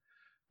 And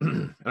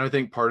and I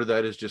think part of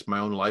that is just my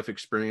own life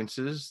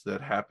experiences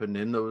that happened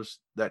in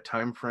that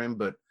time frame.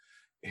 But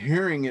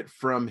hearing it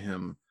from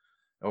him,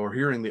 or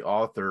hearing the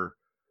author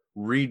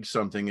read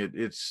something,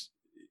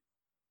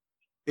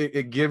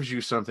 it gives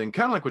you something,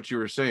 kind of like what you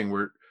were saying,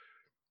 where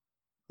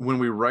when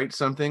we write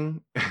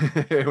something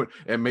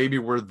and maybe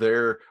we're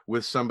there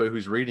with somebody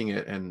who's reading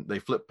it and they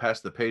flip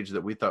past the page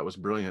that we thought was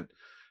brilliant,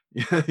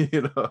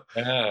 and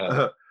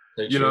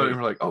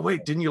we're like, oh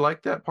wait, didn't you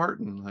like that part?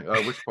 And like,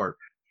 oh, which part?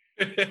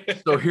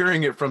 So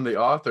hearing it from the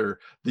author,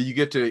 that you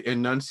get to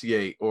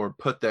enunciate or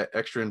put that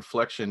extra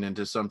inflection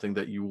into something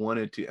that you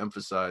wanted to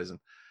emphasize.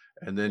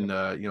 And then,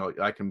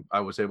 I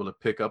was able to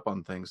pick up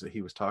on things that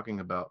he was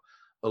talking about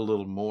a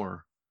little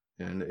more.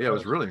 And yeah, it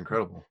was really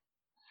incredible.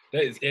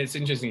 It's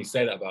interesting you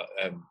say that about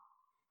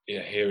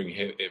hearing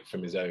it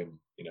from his own,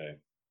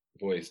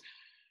 voice.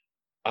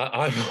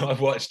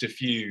 I've watched a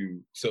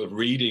few sort of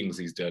readings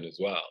he's done as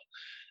well,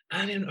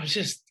 and I'm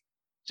just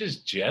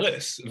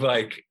jealous.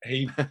 Like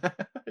he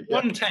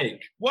one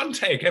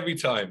take every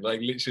time.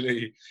 Like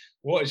literally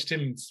watched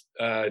him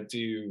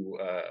do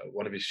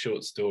one of his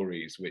short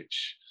stories,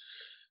 which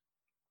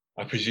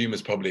I presume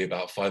is probably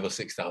about 5,000 or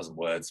 6,000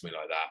 words, something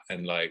like that.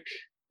 And like,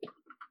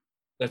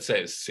 let's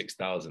say it's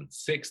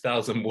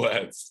 6,000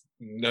 words,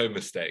 no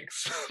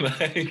mistakes.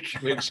 Like,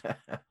 which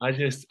I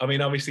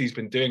mean, obviously he's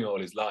been doing it all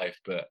his life,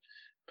 but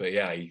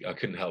yeah, I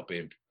couldn't help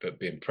but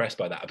be impressed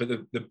by that. But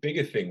the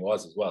bigger thing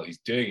was as well, he's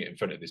doing it in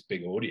front of this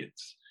big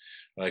audience.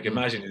 Like,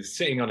 imagine he's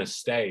sitting on a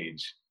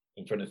stage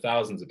in front of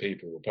thousands of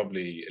people,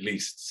 probably at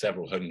least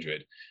several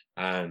hundred,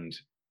 and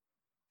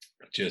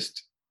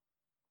just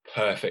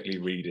perfectly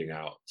reading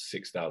out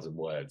 6,000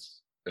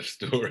 words of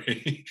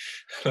story.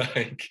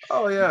 Like,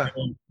 oh yeah,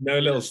 no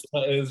little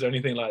stutters or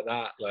anything like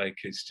that. Like,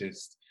 it's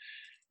just,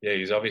 yeah,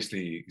 he's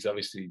obviously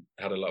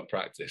had a lot of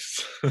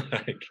practice.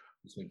 Like,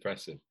 it's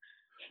impressive.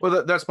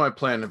 Well, that's my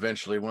plan.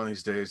 Eventually, one of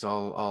these days,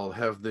 I'll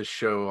have this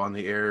show on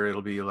the air.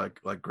 It'll be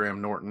like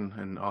Graham Norton,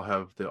 and I'll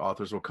have the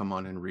authors will come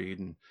on and read,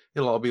 and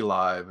it'll all be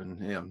live, and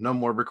no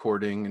more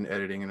recording and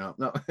editing and all.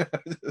 No.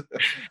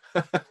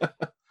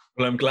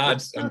 Well, I'm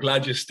glad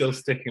you're still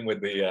sticking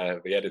with the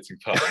editing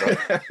part.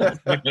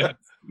 Right?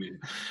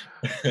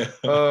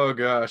 Oh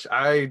gosh,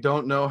 I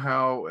don't know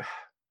how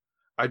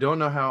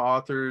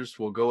authors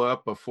will go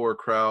up before a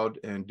crowd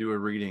and do a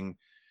reading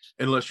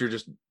unless you're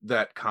just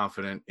that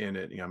confident in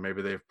it.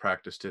 Maybe they've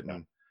practiced it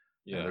and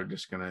they're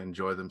just going to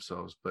enjoy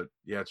themselves. But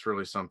yeah, it's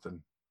really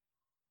something.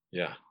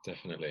 Yeah,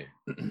 definitely.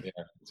 Yeah,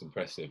 it's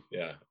impressive.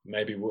 Yeah,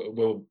 maybe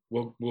we'll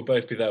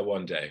both be there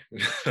one day.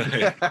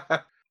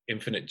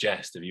 Infinite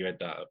Jest. Have you read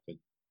that with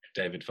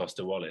David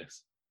Foster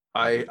Wallace?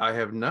 I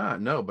have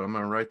not. No, but I'm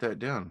going to write that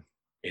down.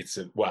 It's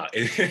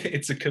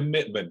a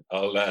commitment.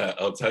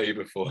 I'll tell you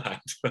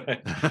beforehand.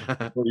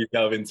 Before you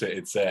delve into it,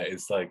 it's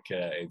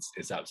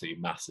absolutely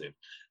massive,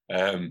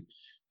 and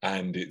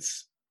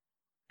it's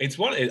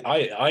one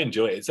I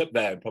enjoy it. It's up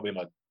there, probably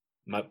my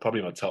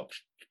top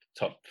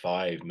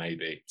 5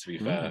 maybe. To be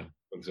fair,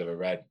 books I've ever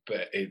read,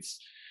 but it's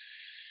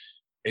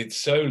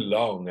so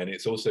long, and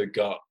it's also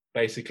got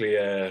basically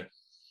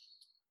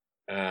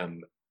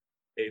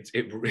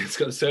it's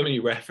got so many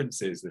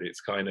references that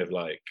it's kind of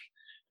like.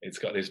 It's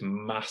got this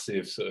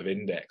massive sort of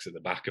index at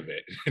the back of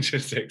it,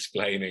 just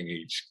explaining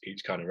each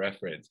kind of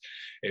reference.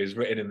 It was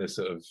written in the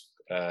sort of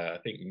I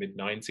think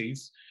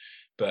mid-90s,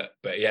 but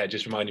yeah,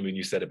 just reminded me when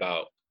you said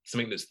about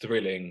something that's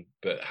thrilling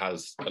but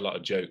has a lot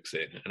of jokes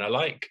in. And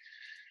I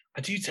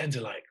do tend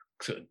to like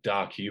sort of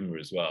dark humor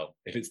as well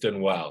if it's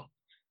done well,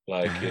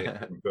 like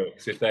in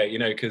books. If they,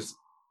 because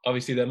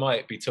obviously they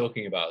might be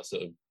talking about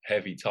sort of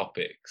heavy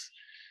topics.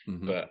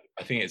 But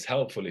I think it's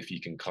helpful if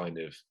you can kind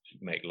of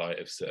make light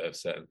of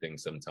certain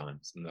things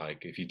sometimes, and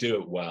like if you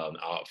do it well and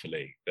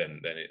artfully,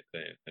 then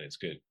it's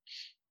good.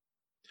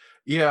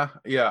 Yeah,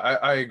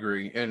 I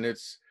agree, and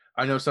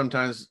I know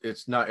sometimes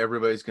it's not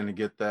everybody's going to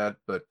get that,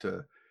 but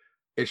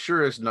it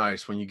sure is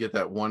nice when you get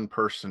that one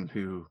person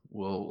who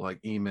will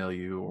like email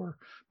you or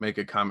make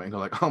a comment and go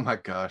like, "Oh my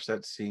gosh,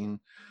 that scene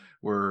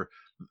where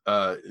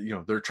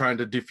they're trying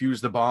to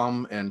defuse the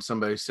bomb and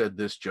somebody said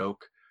this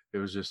joke." It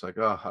was just like,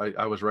 oh,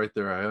 I was right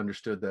there. I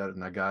understood that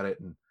and I got it.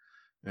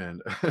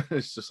 And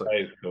it's just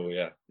like, cool,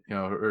 yeah.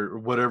 Or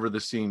whatever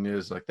the scene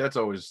is, like, that's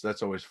always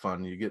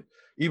fun. You get,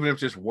 even if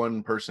just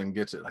one person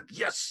gets it, like,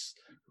 yes,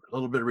 a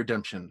little bit of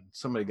redemption.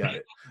 Somebody got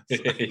it.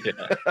 Yeah,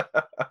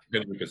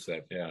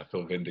 100%. Yeah, I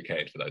feel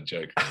vindicated for that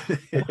joke.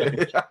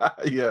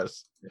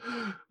 Yes.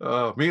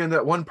 Me and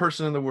that one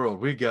person in the world,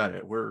 we got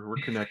it. We're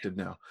connected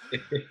now.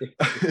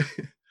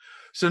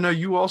 So now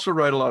you also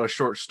write a lot of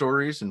short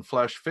stories and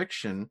flash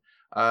fiction.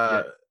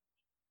 Tell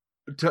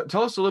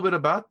us a little bit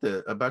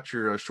about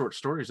your short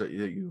stories that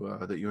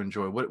you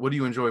enjoy. What do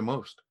you enjoy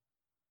most?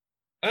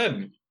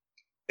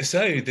 So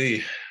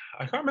I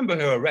can't remember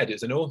who I read.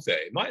 It's an author.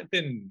 It might have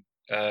been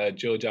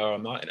George R.R.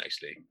 Martin,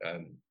 actually.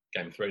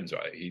 Game of Thrones,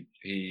 right?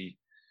 He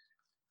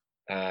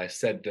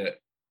said that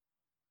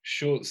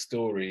short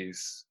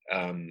stories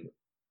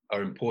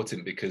are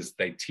important because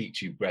they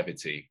teach you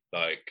brevity.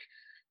 Like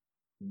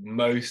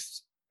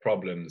most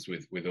problems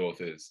with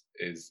authors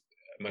is.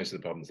 Most of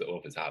the problems that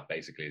authors have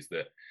basically is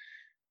that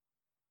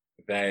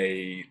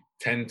they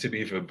tend to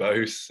be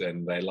verbose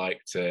and they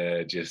like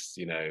to just,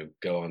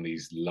 go on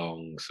these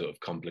long sort of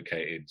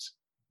complicated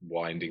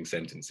winding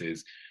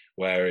sentences.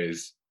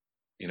 Whereas,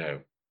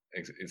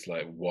 it's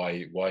like,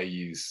 why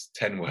use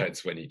 10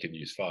 words when you can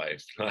use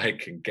 5,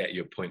 like, and get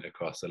your point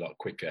across a lot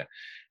quicker.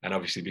 And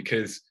obviously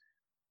because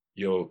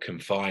you're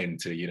confined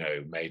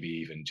to, maybe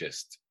even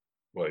just,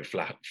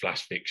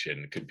 flash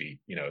fiction could be,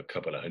 a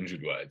couple of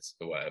 100 words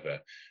or whatever.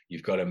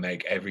 You've got to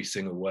make every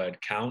single word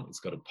count. It's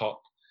got to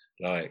pop,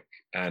 like,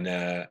 and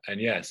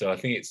yeah. So I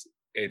think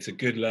it's a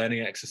good learning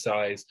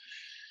exercise.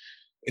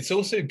 It's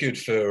also good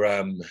for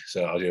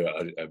so I'll do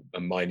a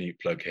minute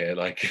plug here.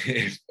 Like,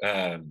 if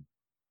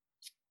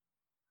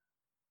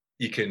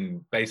you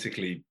can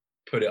basically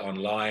put it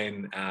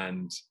online,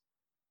 and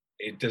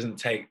it doesn't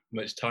take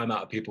much time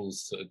out of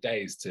people's sort of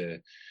days to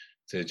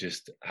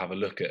just have a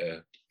look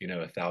at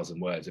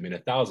 1,000 words. I mean,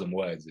 1,000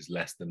 words is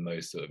less than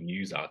most sort of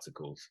news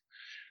articles.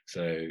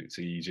 So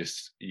you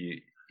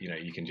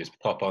can just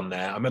pop on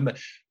there. I remember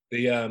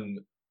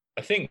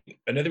I think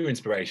another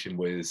inspiration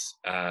was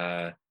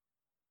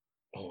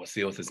what's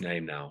the author's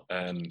name now?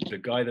 The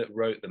guy that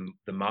wrote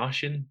the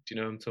Martian. Do you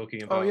know what I'm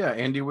talking about? Oh yeah,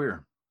 Andy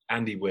Weir.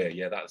 Andy Weir,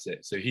 yeah, that's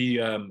it. So he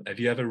have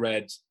you ever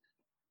read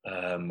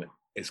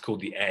it's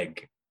called The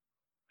Egg,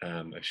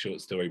 a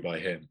short story by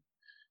him?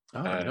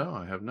 Oh no,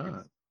 I have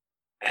not.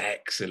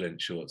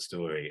 Excellent short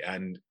story,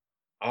 and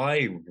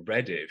I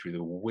read it through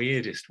the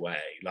weirdest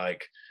way.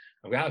 Like,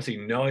 I've got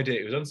absolutely no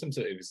idea. It was on some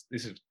sort of,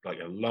 this is like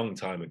a long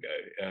time ago.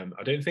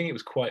 I don't think it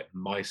was quite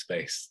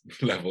MySpace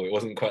level. It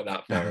wasn't quite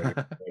that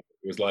far.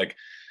 It was like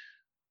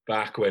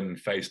back when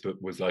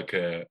Facebook was like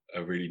a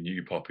really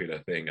new popular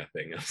thing, I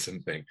think, or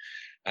something.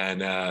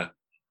 And I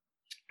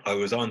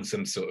was on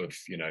some sort of,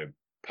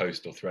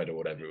 post or thread or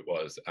whatever it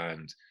was.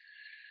 And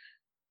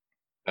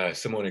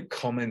someone had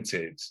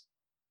commented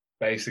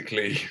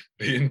basically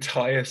the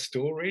entire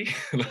story,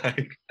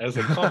 like as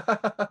a comment.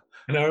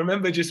 And I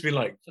remember just being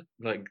like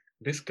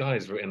this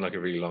guy's written like a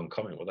really long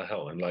comment, what the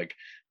hell? And like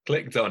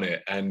clicked on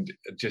it and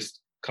just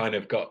kind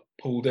of got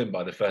pulled in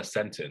by the first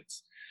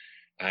sentence.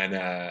 And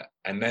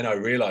then I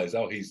realized,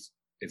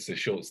 it's a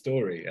short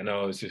story. And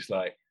I was just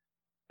like,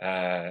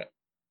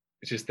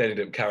 just ended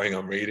up carrying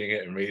on reading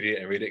it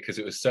because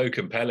it was so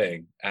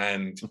compelling.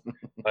 And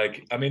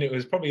like, I mean, it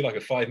was probably like a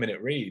 5-minute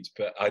read,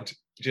 but I'd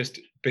just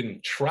been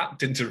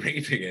trapped into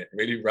reading it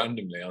really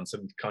randomly on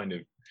some kind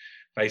of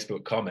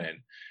Facebook comment,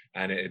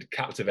 and it had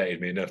captivated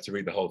me enough to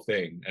read the whole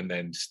thing and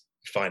then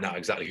find out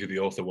exactly who the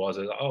author was.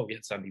 I was like, oh yeah,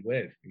 it's Andy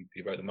Weir.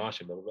 He wrote The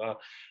Martian, blah blah blah.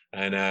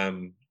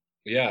 And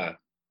yeah,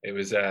 it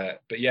was.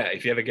 But yeah,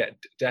 if you ever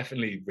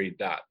definitely read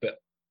that. But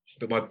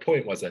my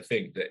point was, I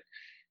think that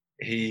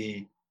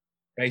he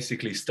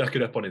basically stuck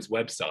it up on his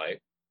website,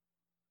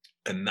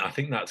 and I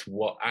think that's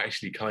what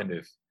actually kind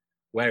of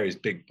where his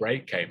big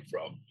break came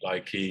from.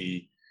 Like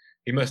he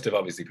must have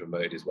obviously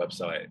promoted his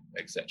website,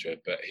 etc.,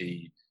 but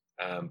he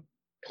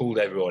pulled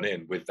everyone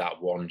in with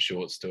that one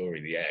short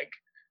story, The Egg,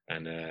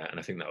 and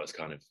I think that was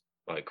kind of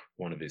like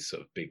one of his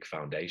sort of big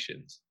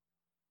foundations.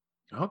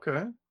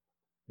 Okay.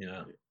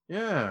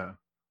 Yeah.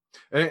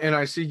 And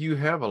I see you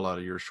have a lot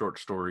of your short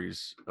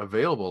stories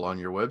available on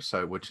your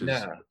website, which is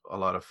a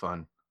lot of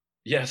fun.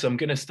 Yeah, so I'm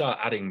going to start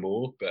adding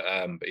more, but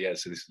yeah,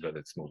 so this is where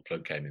the small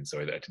plug came in.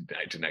 Sorry that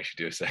I didn't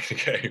actually do a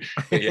second ago.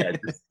 But yeah,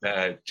 just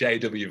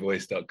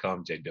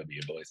jwvoice.com,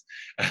 jwvoice.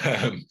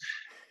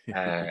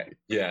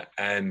 Yeah,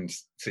 and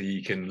so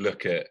you can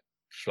look at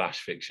flash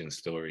fiction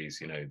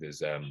stories.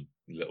 There's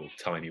little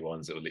tiny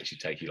ones that will literally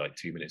take you like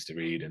 2 minutes to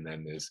read, and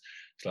then there's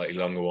slightly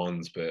longer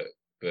ones, but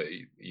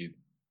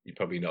you're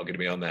probably not going to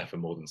be on there for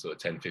more than sort of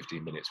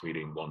 10-15 minutes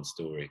reading one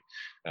story.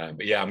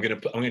 But yeah, I'm going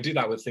to do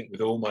that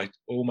with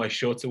all my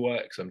shorter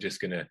works. I'm just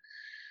going to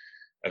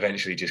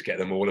eventually just get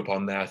them all up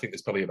on there. I think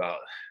there's probably about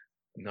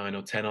 9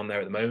 or 10 on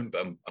there at the moment,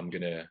 but I'm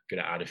going to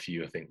add a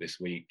few, I think, this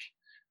week.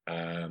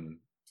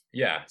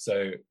 Yeah,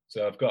 so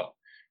I've got,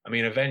 I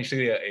mean,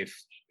 eventually, if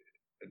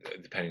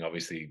depending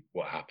obviously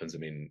what happens, I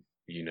mean,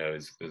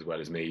 as well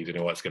as me, you don't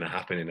know what's going to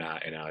happen in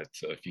our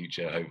sort of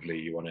future. Hopefully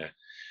you want to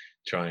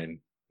try and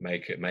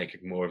make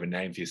it more of a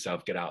name for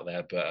yourself, get out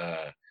there,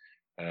 but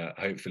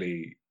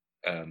hopefully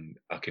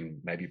I can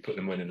maybe put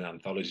them in an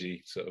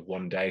anthology sort of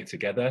one day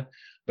together.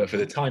 But for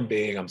the time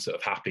being, I'm sort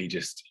of happy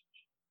just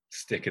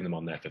sticking them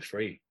on there for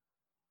free.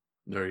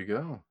 There you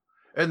go.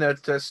 And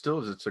that still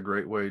is, it's a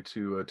great way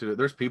to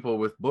there's people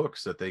with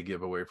books that they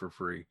give away for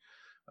free,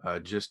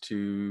 just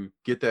to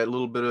get that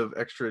little bit of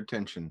extra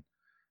attention.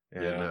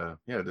 And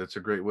yeah, that's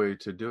a great way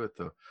to do it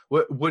though.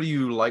 What do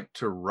you like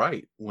to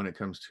write when it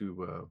comes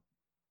to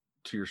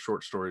your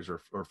short stories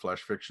or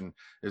flash fiction?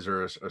 Is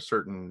there a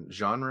certain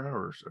genre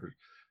or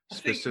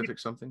specific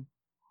something?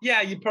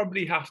 Yeah, you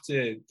probably have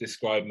to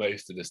describe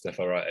most of the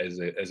stuff I write as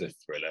a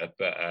thriller,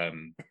 but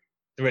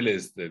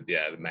thriller's the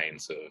main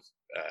sort of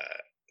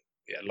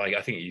like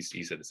I think you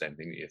said the same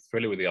thing.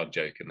 Thriller with the odd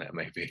joke in there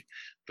maybe,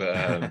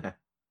 but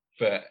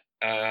but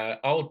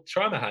I'll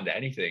try my hand at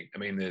anything. I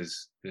mean,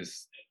 there's a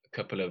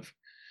couple of,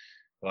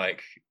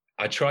 like,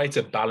 I try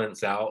to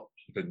balance out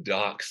the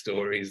dark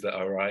stories that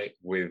I write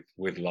with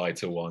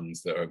lighter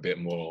ones that are a bit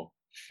more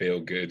feel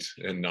good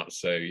and not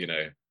so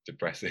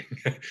depressing.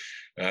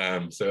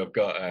 So I've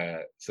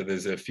got so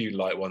there's a few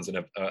light ones, and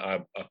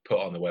I've put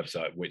on the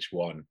website which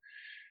one,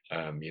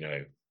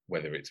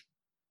 whether it's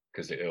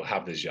because it'll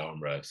have the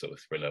genre sort of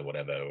thriller,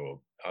 whatever, or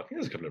I think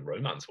there's a couple of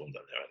romance ones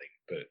on there, I think,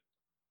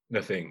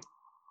 but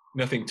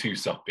nothing too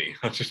soppy.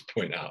 I'll just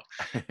point out.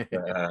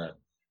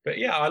 But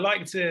yeah, I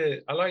like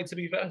to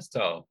be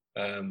versatile,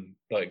 or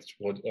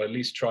at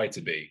least try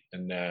to be,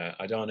 and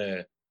I don't want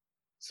to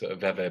sort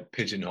of ever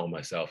pigeonhole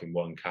myself in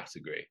one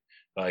category.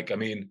 Like, I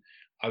mean,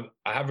 I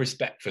have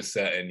respect for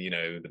certain,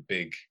 the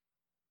big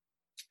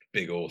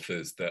big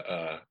authors that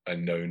are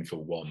known for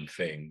one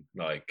thing,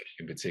 like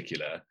in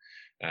particular,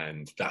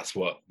 and that's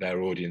what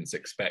their audience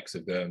expects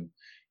of them,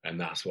 and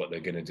that's what they're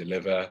going to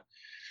deliver.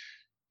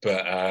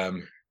 But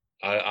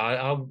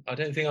I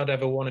don't think I'd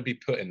ever want to be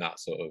put in that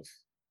sort of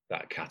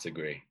that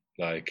category.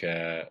 Like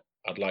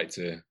I'd like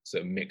to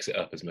sort of mix it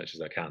up as much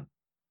as I can.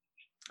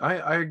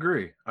 I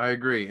agree.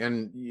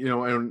 And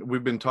and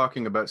we've been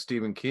talking about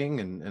Stephen King,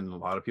 and a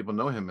lot of people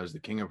know him as the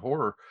king of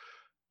horror,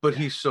 but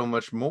he's so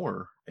much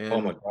more. And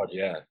oh my God,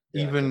 yeah.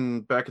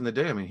 Even back in the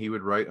day, I mean, he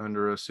would write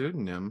under a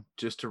pseudonym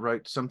just to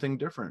write something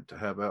different, to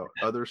have out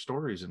other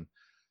stories. And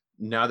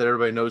now that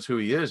everybody knows who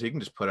he is, he can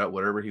just put out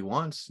whatever he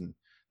wants, and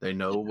they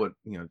know what,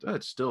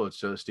 it's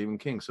Stephen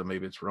King. So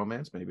maybe it's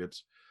romance, maybe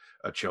it's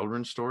a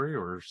children's story,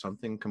 or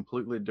something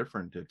completely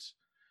different.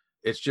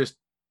 It's just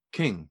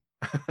King.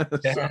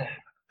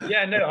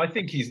 Yeah, no, I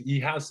think he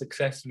has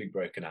successfully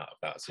broken out of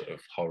that sort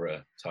of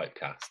horror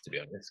typecast, to be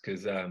honest,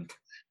 because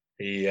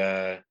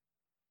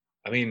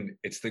I mean,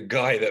 it's the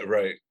guy that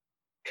wrote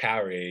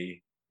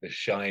Carrie, The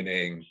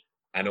Shining,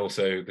 and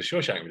also The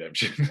Shawshank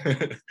Redemption.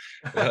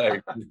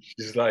 Like,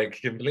 it's like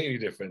completely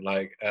different.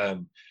 Like,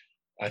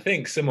 I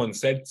think someone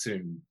said to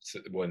him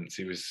once,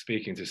 he was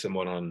speaking to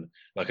someone on,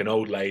 like, an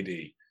old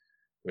lady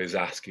was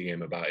asking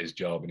him about his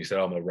job, and he said,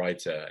 "Oh, I'm a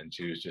writer," and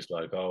she was just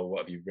like, "Oh, what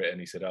have you written?"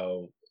 He said,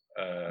 "Oh,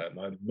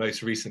 my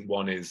most recent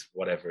one is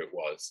whatever it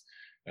was.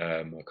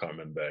 I can't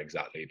remember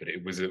exactly, but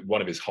it was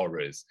one of his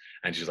horrors."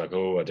 And she's like,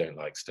 "Oh, I don't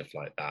like stuff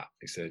like that."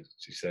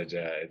 She said,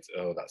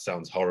 "Oh, that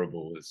sounds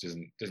horrible. It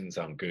doesn't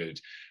sound good.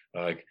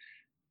 Like,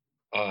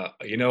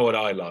 you know what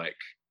I like?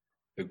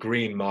 The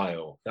Green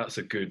Mile. That's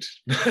a good."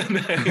 No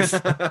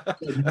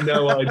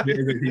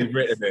idea that he'd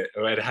written it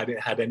or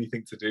had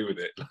anything to do with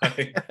it.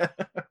 Like,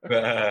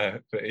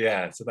 but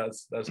yeah, so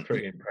that's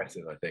pretty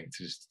impressive, I think,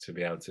 to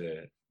be able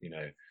to,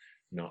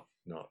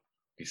 not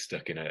be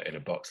stuck in a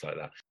box like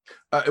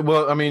that.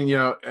 Well, I mean,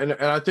 and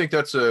I think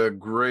that's a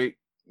great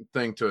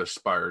thing to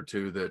aspire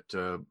to,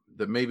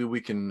 that maybe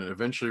we can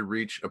eventually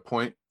reach a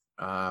point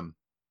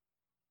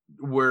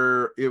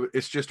where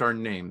it's just our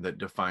name that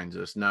defines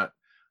us, not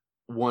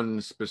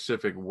one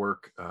specific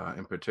work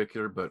in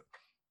particular, but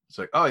it's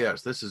like, oh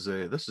yes, this is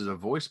a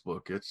Voice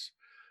book. It's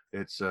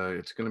going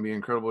to be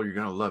incredible. You're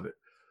going to love it.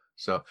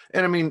 So,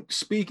 and I mean,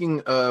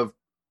 speaking of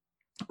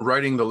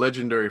writing the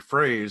legendary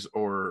phrase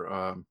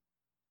or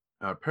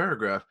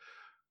paragraph,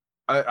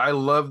 I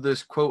love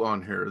this quote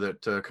on here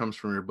that comes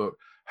from your book.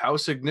 How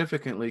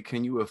significantly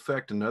can you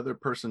affect another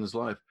person's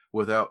life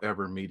without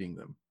ever meeting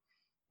them?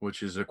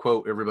 Which is a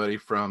quote, everybody,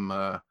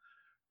 from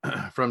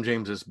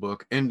James's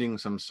book, Ending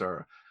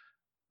Samsara.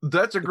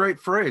 That's a great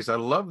phrase. I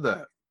love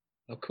that.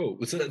 Oh, cool.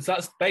 So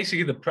that's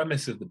basically the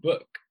premise of the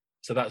book.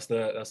 So that's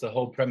the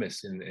whole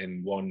premise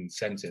in one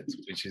sentence,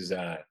 which is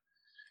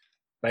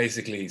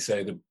basically,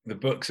 so the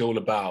book's all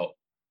about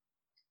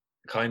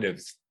kind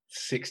of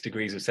 6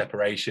 degrees of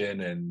separation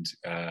and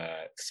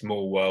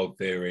small world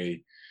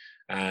theory.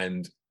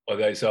 And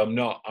although, so I'm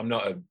not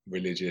a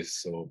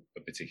religious or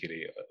a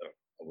particularly,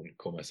 I wouldn't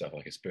call myself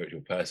like a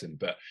spiritual person,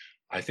 but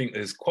I think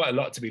there's quite a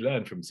lot to be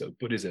learned from sort of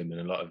Buddhism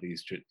and a lot of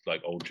these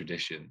like old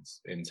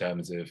traditions in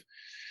terms of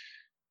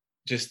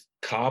just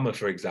karma,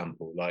 for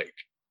example. Like,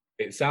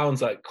 it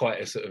sounds like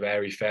quite a sort of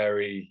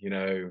airy-fairy,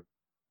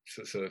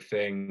 sort of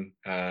thing.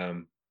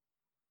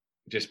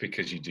 Just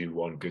because you do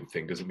one good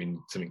thing doesn't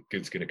mean something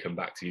good's going to come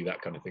back to you,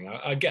 that kind of thing.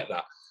 I get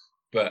that.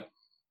 But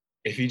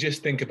if you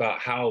just think about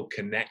how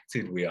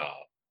connected we are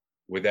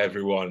with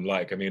everyone,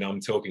 like, I mean, I'm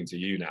talking to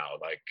you now,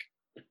 like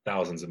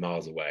thousands of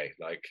miles away,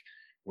 like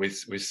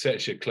with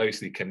such a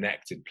closely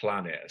connected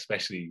planet,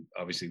 especially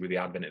obviously with the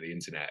advent of the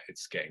internet,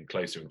 it's getting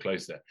closer and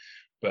closer.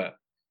 But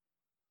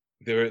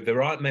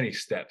there aren't many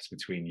steps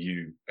between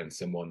you and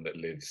someone that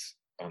lives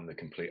on the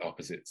complete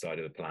opposite side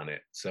of the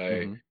planet.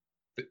 So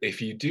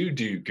if you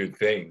do good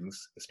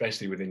things,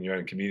 especially within your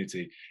own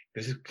community,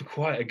 there's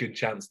quite a good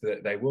chance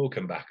that they will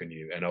come back on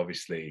you. And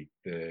obviously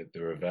the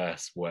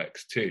reverse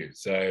works too.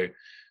 So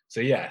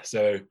yeah,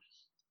 so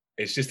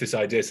it's just this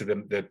idea. So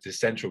the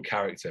central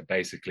character,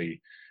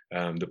 basically,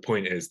 the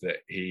point is that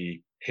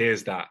he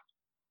hears that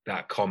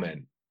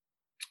comment,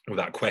 or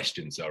that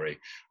question, sorry,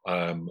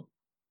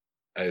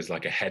 as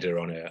like a header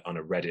on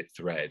a Reddit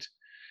thread.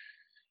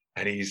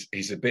 And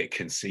he's a bit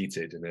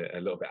conceited and a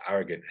little bit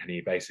arrogant, and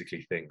he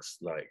basically thinks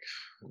like,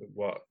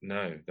 what?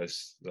 No,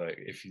 that's like,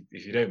 if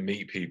you don't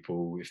meet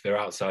people, if they're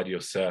outside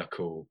your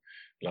circle,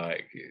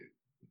 like,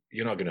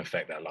 you're not going to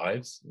affect their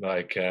lives.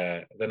 Like,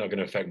 they're not going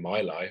to affect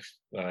my life.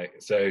 Like,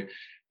 so,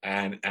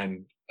 and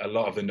a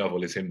lot of the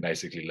novel is him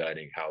basically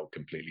learning how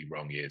completely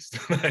wrong he is.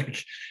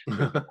 Like,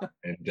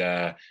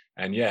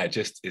 and yeah,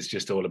 it's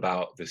just all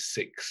about the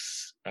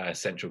 6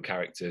 central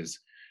characters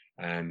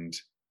and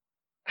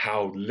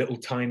how little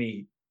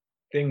tiny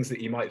things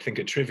that you might think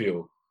are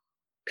trivial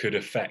could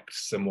affect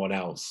someone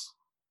else,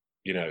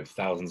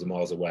 thousands of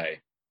miles away,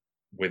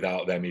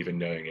 without them even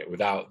knowing it,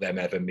 without them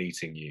ever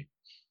meeting you.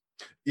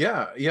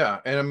 Yeah.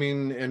 And I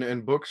mean,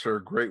 and books are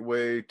a great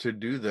way to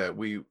do that.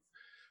 We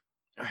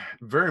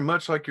very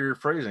much like your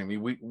phrasing. I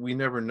mean, we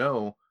never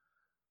know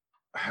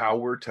how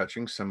we're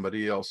touching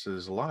somebody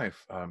else's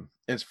life.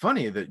 It's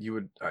funny that you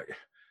would,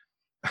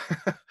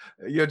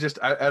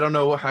 I don't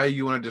know how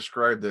you want to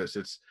describe this.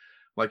 It's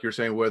like you're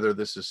saying, whether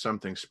this is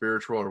something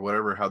spiritual or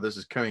whatever, how this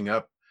is coming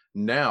up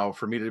now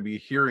for me to be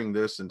hearing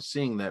this and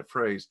seeing that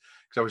phrase.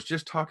 Because I was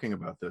just talking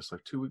about this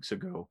like 2 weeks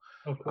ago,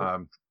 Oh,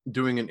 cool.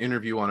 doing an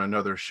interview on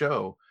another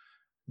show.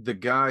 The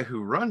guy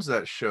who runs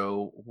that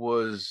show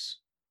was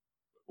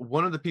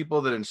one of the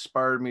people that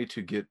inspired me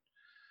to get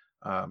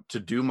to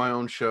do my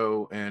own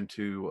show and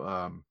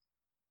to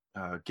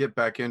get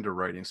back into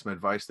writing. Some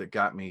advice that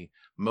got me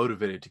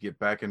motivated to get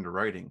back into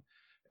writing.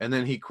 And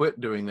then he quit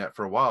doing that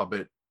for a while,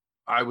 but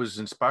I was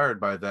inspired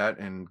by that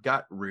and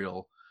got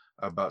real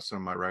about some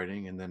of my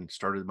writing, and then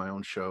started my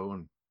own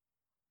show.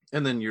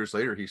 And then years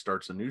later he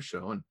starts a new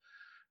show,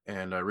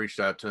 and I reached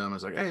out to him. I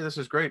was like, hey, this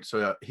is great.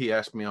 So he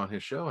asked me on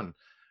his show, and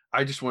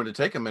I just wanted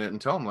to take a minute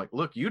and tell him, like,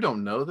 look, you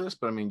don't know this,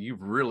 but I mean,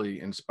 you've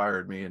really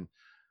inspired me. And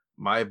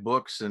my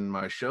books and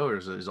my show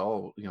is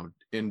all,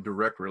 in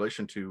direct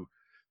relation to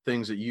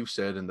things that you've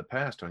said in the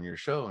past on your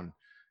show.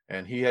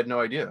 And he had no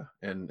idea.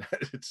 And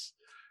That's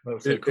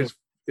so cool.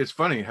 it's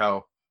funny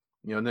how,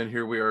 and then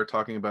here we are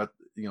talking about,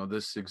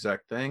 this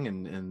exact thing.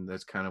 And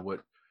that's kind of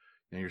what,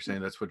 you're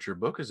saying that's what your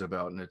book is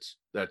about. And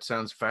that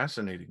sounds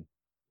fascinating.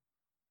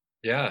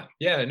 Yeah,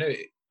 no,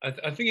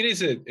 I think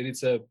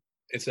it's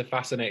a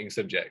fascinating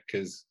subject,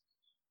 because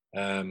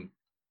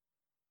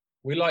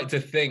we like to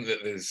think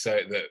that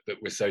that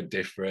we're so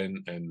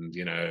different, and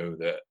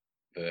that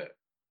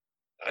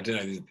I don't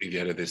know if you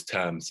heard of this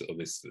term, sort of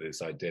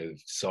this idea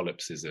of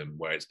solipsism,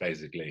 where it's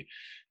basically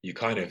you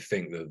kind of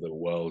think that the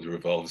world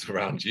revolves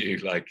around you,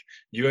 like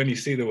you only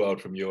see the world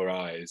from your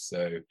eyes.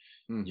 So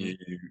you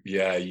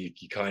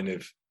kind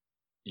of,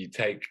 you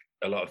take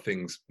a lot of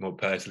things more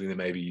personally than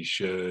maybe you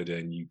should,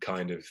 and you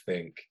kind of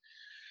think,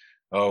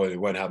 oh, it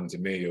won't happen to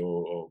me,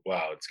 or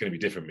wow, it's going to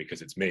be different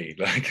because it's me.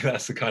 Like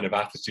that's the kind of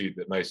attitude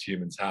that most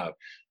humans have.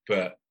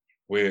 But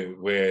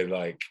we're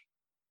like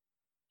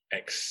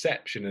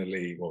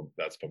exceptionally, well,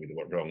 that's probably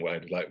the wrong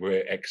word, like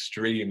we're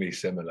extremely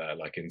similar,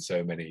 like in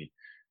so many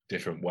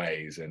different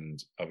ways.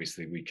 And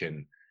obviously we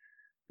can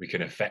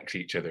affect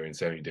each other in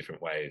so many different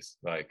ways,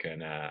 like,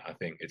 and I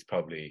think it's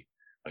probably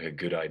like a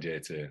good idea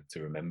to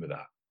remember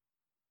that.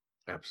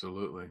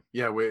 Absolutely.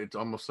 Yeah, it's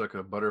almost like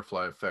a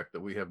butterfly effect,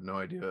 that we have no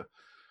idea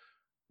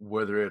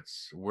whether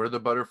we're the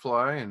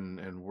butterfly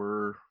and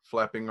we're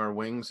flapping our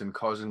wings and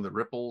causing the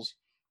ripples,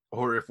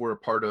 or if we're a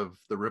part of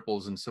the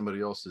ripples in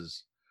somebody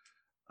else's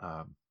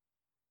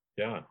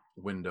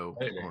window.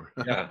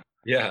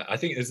 Yeah. I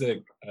think there's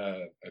a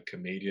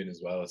comedian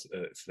as well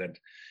said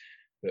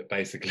that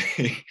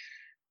basically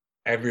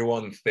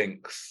everyone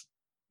thinks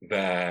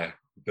they're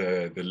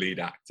the lead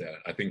actor.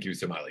 I think he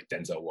was talking about like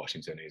Denzel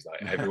Washington. He's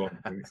like,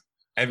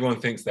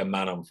 everyone thinks they're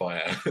man on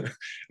fire.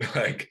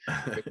 Like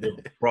you're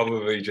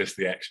probably just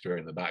the extra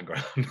in the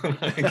background.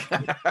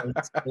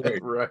 Like,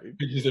 right.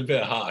 Which is a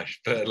bit harsh,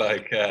 but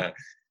like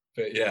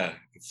but yeah,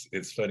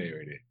 it's funny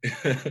really.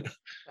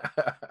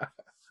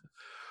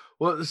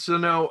 Well, so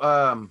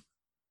now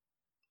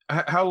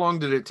how long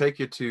did it take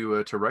you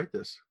to write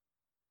this?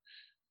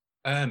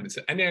 And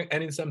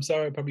in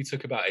Samsara it probably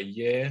took about a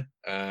year,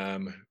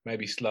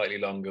 maybe slightly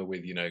longer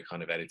with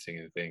kind of editing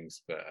and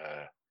things,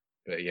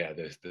 but yeah,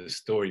 the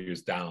story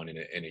was down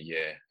in a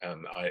year.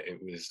 It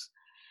was,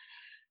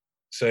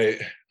 so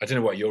I don't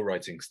know what your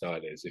writing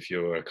style is, if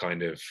you're a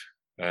kind of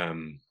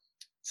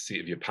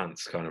seat of your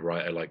pants kind of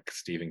writer like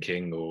Stephen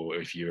King, or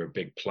if you're a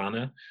big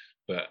planner.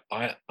 But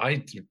I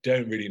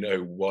don't really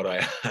know what I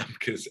am,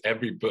 because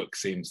every book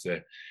seems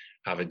to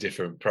have a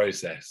different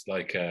process.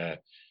 Like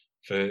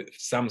for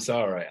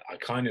Samsara,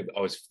 I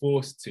was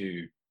forced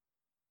to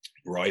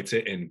write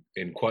it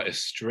in quite a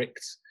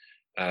strict,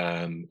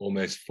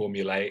 almost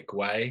formulaic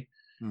way,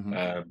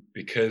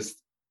 because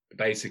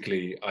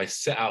basically I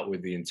set out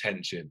with the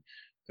intention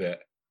that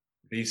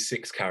these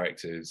 6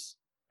 characters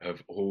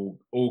have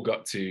all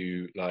got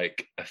to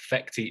like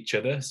affect each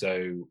other.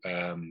 So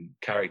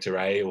character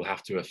A will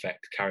have to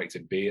affect character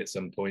B at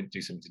some point,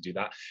 do something to do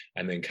that,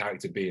 and then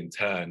character B in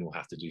turn will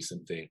have to do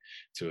something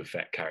to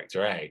affect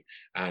character A.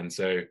 And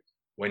so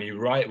when you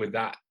write with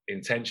that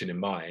intention in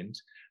mind,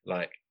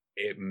 like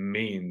it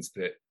means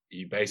that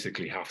you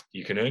basically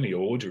you can only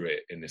order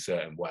it in a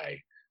certain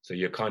way. So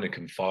you're kind of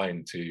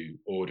confined to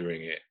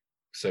ordering it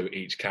so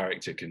each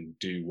character can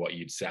do what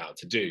you'd set out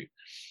to do.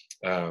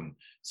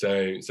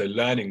 So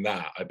learning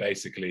that,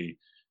 the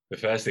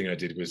first thing I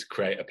did was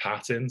create a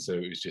pattern. So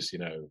it was just,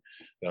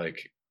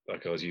 like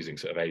I was using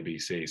sort of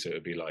ABC. So it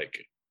would be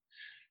like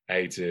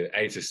A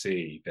to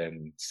C,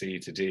 then C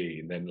to D,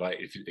 and then like,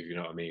 if you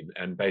know what I mean.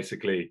 And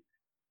basically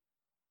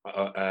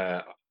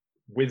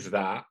with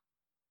that,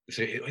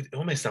 so it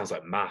almost sounds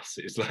like maths.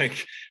 It's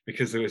like,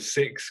 because there were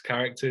 6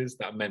 characters,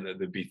 that meant that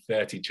there'd be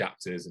 30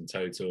 chapters in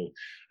total,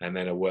 and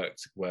then I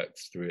worked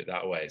through it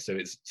that way. So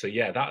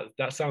yeah,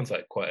 that sounds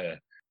like quite a,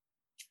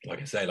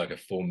 like I say, like a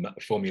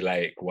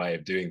formulaic way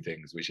of doing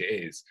things, which it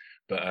is.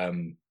 But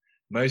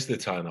most of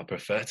the time, I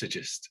prefer to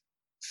just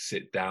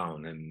sit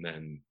down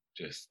and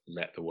just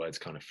let the words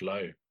kind of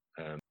flow.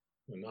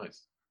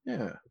 Nice.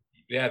 Yeah.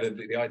 Yeah,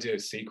 the idea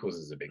of sequels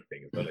is a big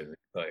thing as well, isn't it?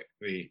 Like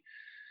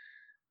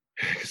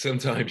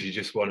sometimes you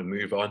just want to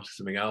move on to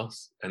something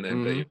else, and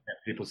then but you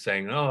get people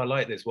saying, "Oh, I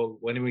like this. Well,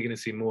 when are we going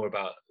to see more of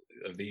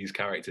these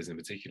characters in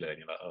particular?" And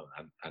you're like, "Oh,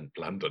 I hadn't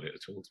planned on it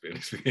at all, to be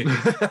honest with you."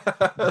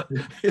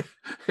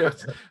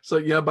 So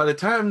yeah, by the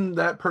time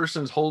that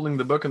person's holding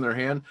the book in their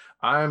hand,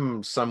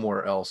 I'm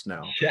somewhere else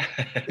now. Yeah,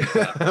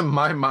 exactly.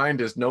 My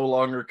mind is no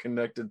longer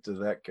connected to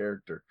that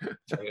character.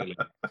 Totally.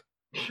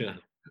 Yeah.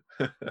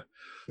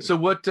 So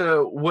what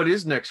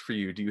is next for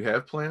you? Do you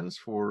have plans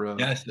for?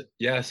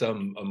 Yes.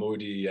 I'm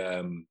already,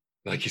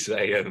 like you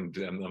say, I'm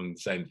the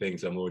same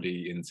things. I'm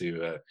already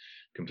into a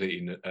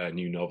completely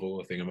new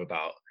novel. I think I'm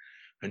about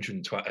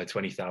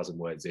 120,000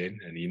 words in,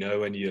 and you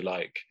know when you're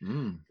like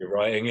you're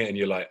writing it and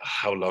you're like,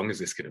 how long is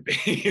this going to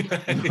be?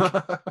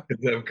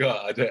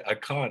 I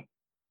can't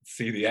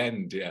see the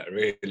end yet,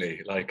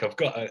 really. Like I've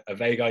got a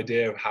vague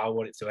idea of how I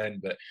want it to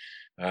end, but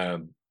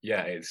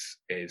yeah,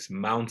 it's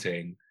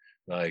mounting.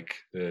 Like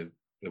the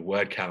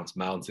word count's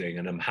mounting,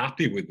 and I'm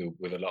happy with a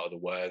lot of the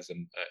words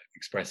and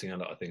expressing a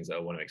lot of things that I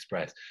want to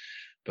express.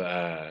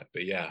 But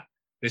yeah,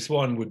 this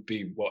one would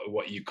be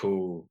what you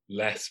call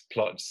less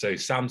plot. So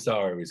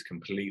Samsara is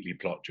completely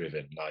plot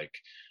driven. Like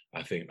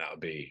I think that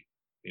would be,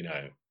 you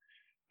know,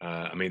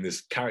 I mean,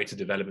 there's character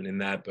development in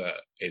there,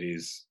 but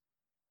it's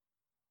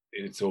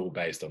all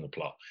based on the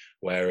plot.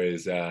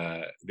 Whereas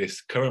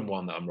this current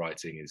one that I'm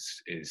writing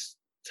is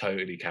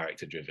totally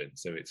character driven.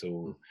 So it's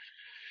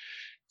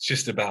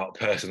just about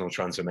personal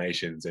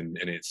transformations, and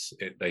it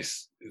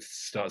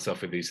starts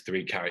off with these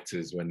three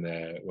characters when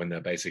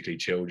they're basically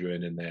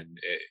children, and then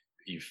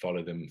you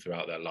follow them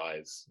throughout their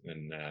lives,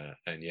 and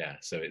yeah,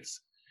 so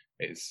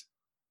it's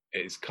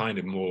kind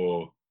of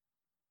more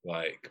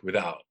like,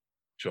 without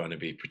trying to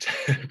be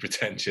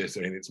pretentious,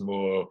 I mean, it's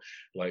more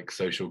like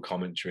social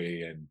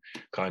commentary and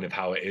kind of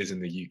how it is in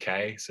the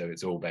UK. So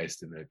it's all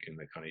based in the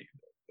kind of,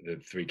 the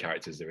three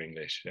characters are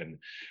English, and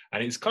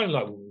it's kind of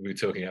like we were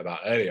talking about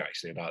earlier,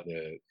 actually, about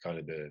the kind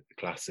of the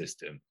class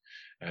system,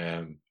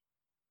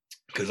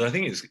 because I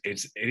think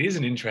it is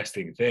an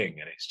interesting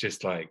thing, and it's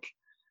just like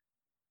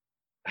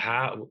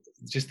how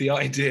just the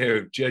idea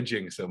of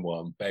judging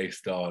someone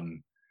based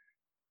on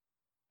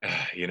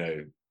you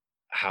know,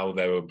 how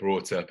they were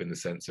brought up, in the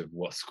sense of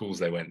what schools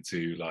they went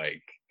to,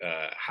 like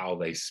how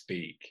they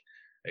speak,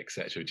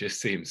 etc., just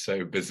seems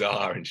so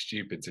bizarre and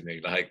stupid to me.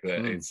 Like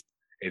that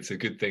it's a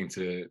good thing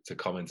to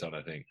comment on,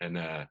 I think. And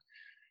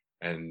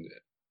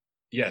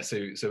yeah,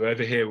 so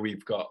over here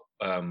we've got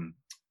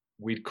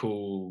we'd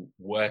call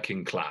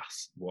working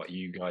class what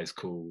you guys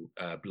call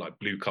like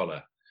blue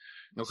collar.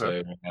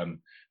 Okay.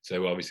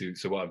 So obviously,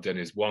 so what I've done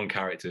is one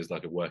character is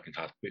like a working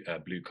class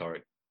blue collar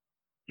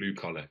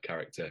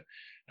character.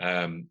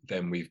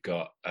 Then we've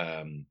got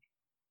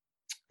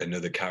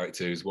another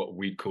character who's what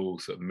we call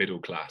sort of middle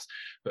class.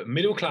 But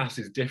middle class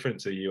is different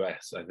to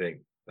US, I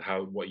think.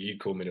 What you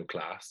call middle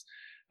class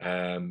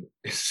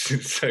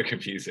it's so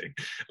confusing.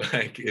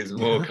 Like, is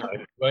more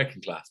kind of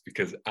working class,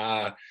 because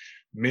our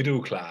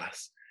middle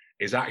class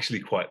is actually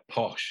quite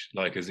posh.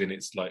 Like, as in,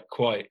 it's like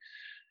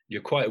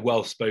you're quite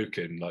well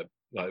spoken, like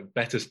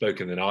better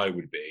spoken than I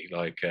would be,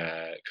 like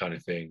kind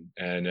of thing.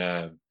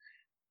 And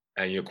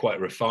you're quite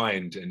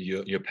refined, and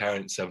your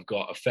parents have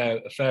got a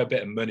fair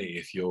bit of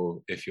money if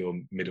you're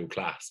middle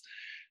class,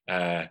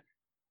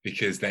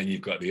 because then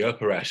you've got the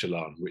upper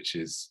echelon, which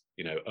is,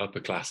 you know, upper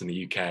class in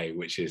the UK,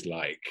 which is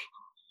like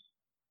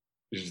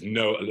there's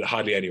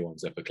hardly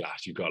anyone's upper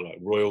class. You've got like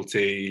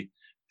royalty,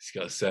 it's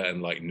got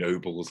certain like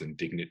nobles and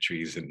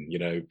dignitaries, and, you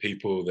know,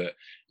 people that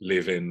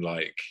live in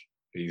like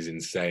these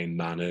insane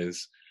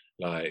manors,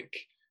 like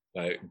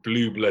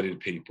blue-blooded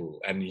people,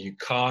 and you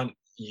can't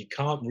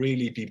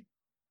really be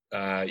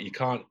you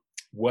can't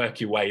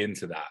work your way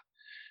into that.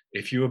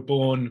 If you were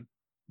born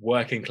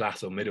working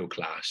class or middle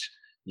class,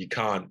 you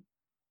can't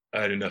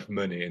earn enough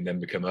money and then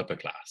become upper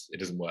class. It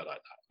doesn't work like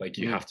that. Like,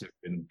 you have to have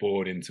been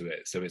born into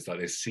it. So it's like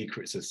this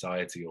secret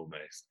society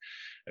almost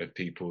of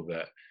people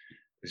that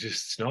are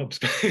just snobs,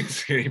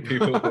 basically.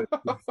 People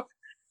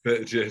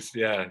that just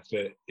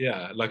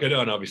like, I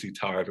don't obviously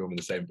tar everyone with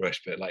the same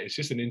brush, but like, it's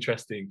just an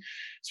interesting,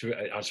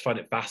 I just find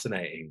it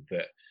fascinating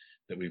that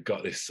we've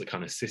got this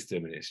kind of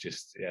system, and it's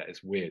just, yeah,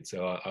 it's weird.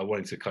 So I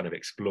wanted to kind of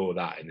explore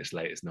that in this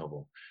latest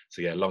novel.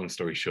 So yeah, long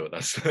story short,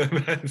 that's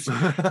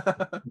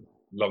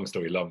long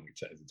story long,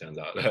 as it turns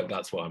out.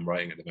 That's what I'm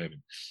writing at the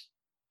moment.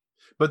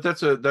 But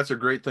that's a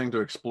great thing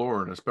to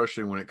explore, and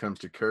especially when it comes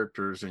to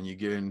characters and you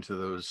get into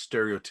those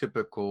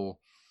stereotypical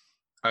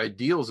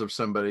ideals of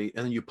somebody,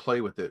 and then you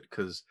play with it,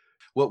 because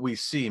what we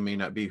see may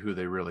not be who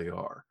they really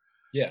are.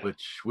 Yeah.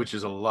 Which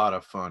is a lot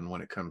of fun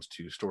when it comes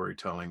to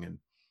storytelling, and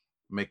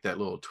make that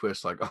little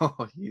twist, like,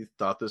 oh, you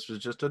thought this was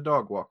just a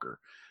dog walker.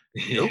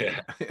 Nope.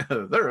 Yeah.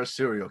 They're a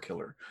serial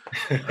killer.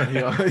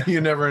 You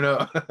never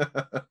know.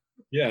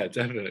 Yeah,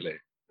 definitely.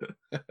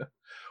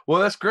 Well,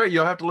 that's great.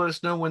 You'll have to let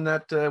us know when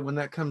that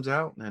comes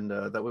out, and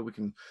that way we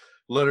can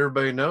let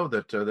everybody know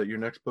that your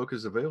next book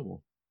is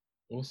available.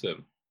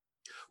 Awesome.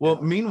 Well,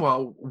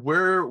 meanwhile,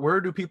 where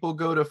do people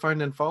go to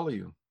find and follow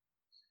you?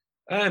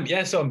 I've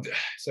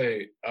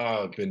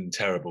been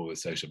terrible with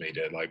social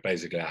media. Like,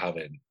 basically, I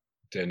haven't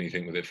done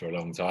anything with it for a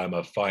long time.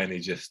 I've finally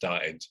just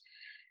started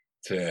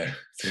to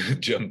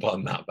jump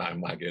on that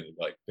bandwagon,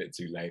 like a bit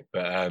too late.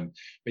 But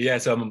yeah,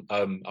 so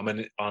I'm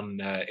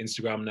on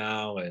Instagram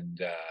now, and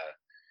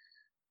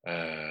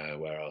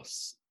where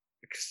else?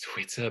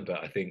 Twitter,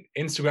 but I think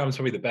Instagram is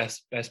probably the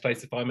best place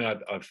to find me.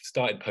 I've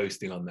started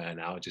posting on there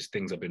now, just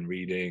things I've been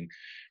reading.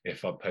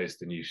 If I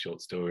post a new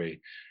short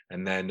story,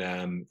 and then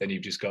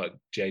you've just got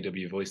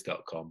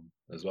jwvoice.com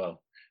as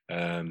well.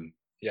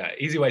 Yeah,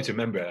 easy way to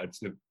remember it. It's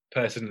the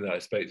person that I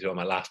spoke to on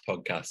my last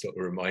podcast sort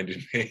of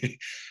reminded me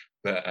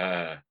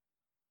that.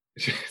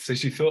 So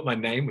she thought my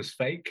name was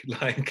fake,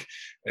 like,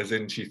 as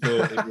in she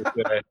thought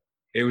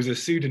it was a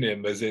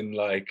pseudonym, as in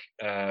like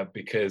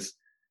because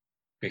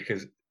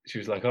she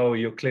was like, "Oh,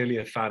 you're clearly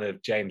a fan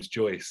of James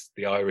Joyce,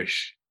 the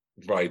Irish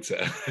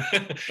writer,"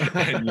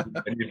 and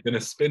you've done a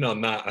spin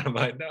on that. And I'm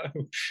like, no,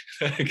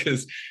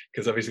 because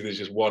obviously there's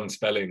just one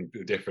spelling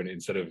different.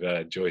 Instead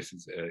of Joyce,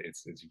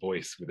 it's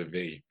Voice with a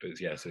V. But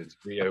yeah, so it's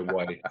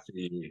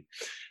VOYCE.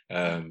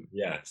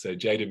 Yeah, so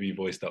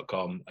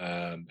jwvoice.com,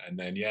 and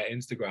then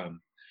Instagram,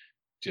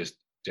 just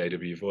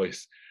JW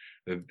Voice.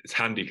 It's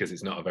handy because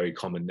it's not a very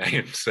common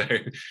name, so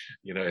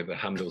the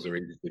handles are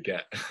easy to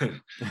get.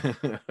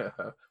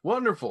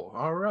 Wonderful.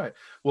 All right.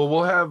 Well,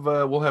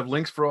 we'll have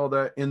links for all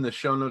that in the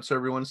show notes,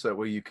 everyone, so that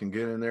way you can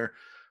get in there,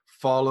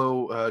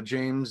 follow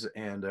James,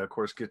 and of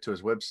course get to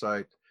his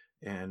website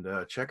and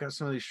check out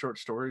some of these short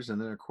stories,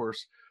 and then of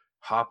course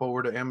hop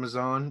over to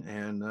Amazon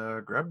and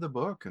grab the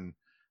book and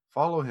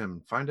follow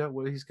him, find out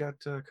what he's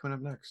got coming up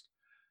next.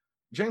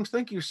 James,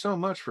 thank you so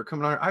much for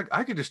coming on.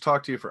 I could just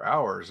talk to you for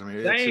hours. I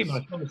mean, I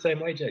feel the same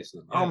way,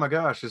 Jason. Yeah. Oh my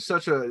gosh, it's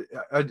such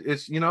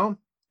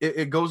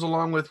it goes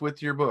along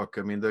with your book.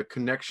 I mean, the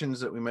connections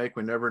that we make,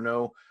 we never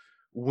know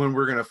when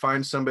we're going to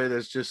find somebody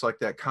that's just like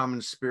that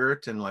common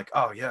spirit, and like,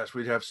 oh yes,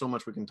 we have so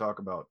much we can talk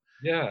about.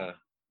 Yeah,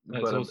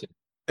 that's awesome.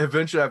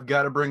 Eventually I've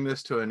got to bring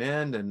this to an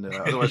end, and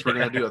otherwise we're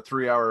going to do a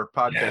 3-hour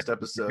podcast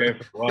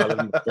episode.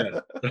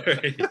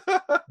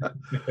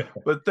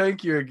 But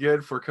thank you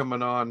again for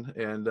coming on.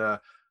 And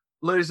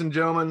ladies and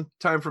gentlemen,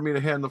 time for me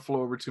to hand the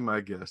floor over to my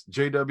guest,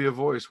 JW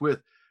Voice,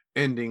 with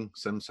Ending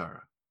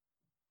Samsara.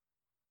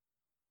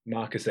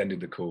 Marcus ended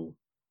the call,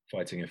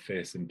 fighting a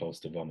fierce impulse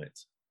to vomit.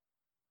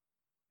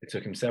 It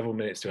took him several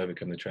minutes to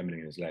overcome the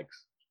trembling in his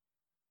legs.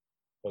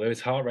 Although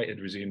his heart rate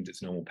had resumed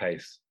its normal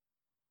pace,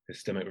 his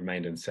stomach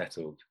remained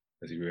unsettled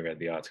as he reread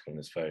the article on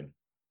his phone.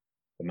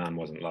 The man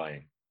wasn't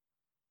lying.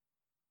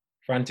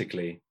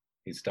 Frantically,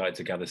 he started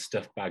to gather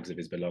stuffed bags of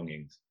his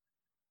belongings,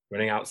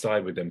 running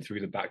outside with them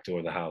through the back door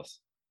of the house.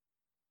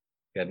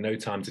 He had no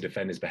time to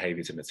defend his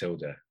behavior to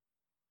Matilda.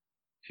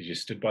 She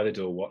just stood by the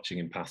door watching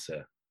him pass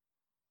her,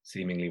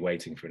 seemingly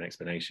waiting for an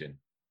explanation.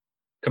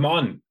 "Come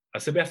on, I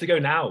said we have to go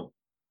now."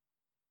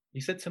 "You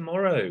said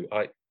tomorrow."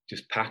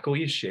 Just pack all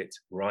your shit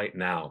right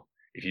now.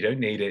 If you don't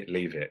need it,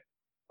 leave it.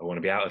 I want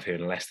to be out of here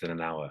in less than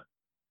an hour.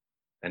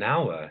 "An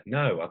hour?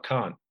 No, I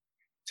can't."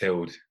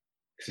 "Tilde,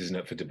 this isn't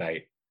up for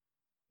debate.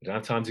 I don't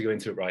have time to go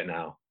into it right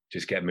now.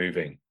 Just get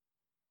moving."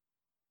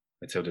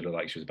 Matilda looked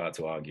like she was about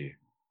to argue.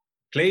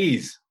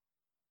 "Please!"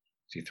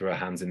 She threw her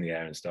hands in the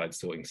air and started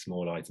sorting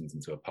small items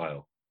into a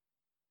pile.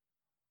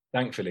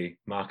 Thankfully,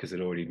 Marcus had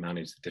already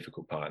managed the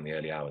difficult part in the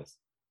early hours.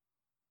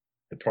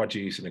 The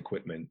produce and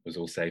equipment was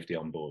all safely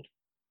on board.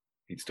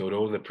 He'd stored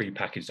all the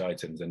pre-packaged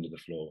items under the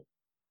floor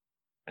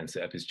and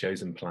set up his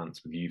chosen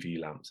plants with UV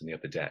lamps in the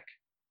upper deck.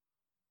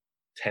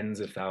 Tens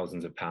of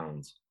thousands of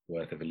pounds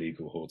worth of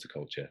illegal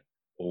horticulture,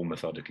 all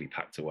methodically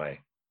packed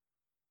away.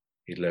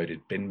 He'd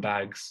loaded bin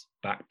bags,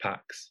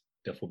 backpacks,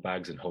 duffel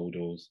bags and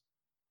holdalls.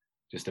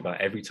 Just about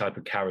every type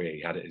of carrier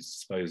he had at his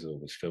disposal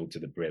was filled to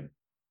the brim.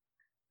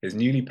 His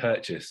newly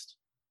purchased,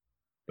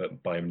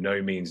 but by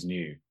no means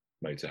new,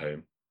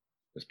 motorhome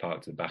was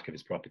parked at the back of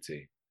his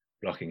property,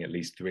 blocking at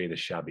least 3 of the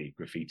shabby,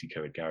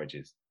 graffiti-covered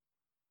garages.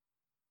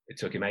 It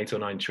took him 8 or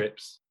 9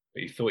 trips,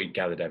 but he thought he'd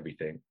gathered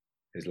everything,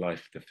 his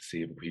life for the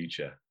foreseeable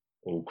future,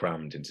 all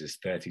crammed into his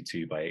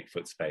 32 by 8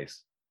 foot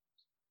space.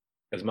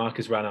 As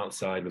Marcus ran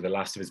outside with the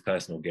last of his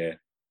personal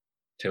gear,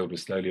 Tilde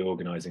was slowly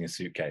organising a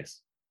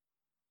suitcase.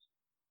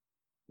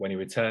 When he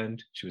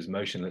returned, she was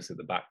motionless at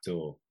the back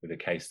door with a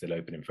case still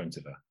open in front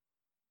of her.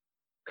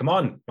 "Come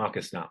on,"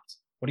 Marcus snapped.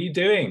 "What are you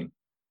doing?"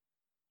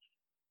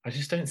 "I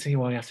just don't see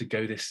why you have to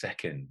go this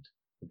second.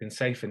 We've been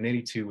safe for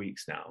nearly 2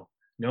 weeks now.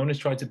 No one has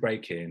tried to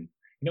break in.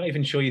 You're not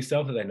even sure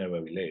yourself that they know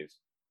where we live."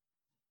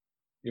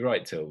 "You're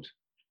right, Tilde.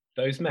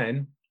 Those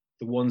men,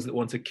 the ones that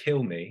want to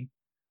kill me,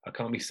 I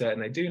can't be certain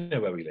they do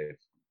know where we live."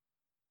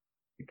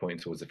 He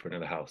pointed towards the front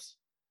of the house.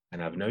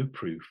 "And I have no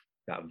proof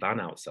that van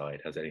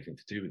outside has anything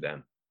to do with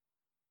them."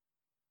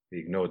 He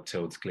ignored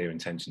Tilde's clear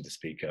intention to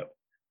speak up.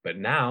 "But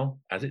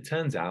now, as it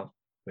turns out,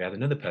 we have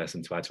another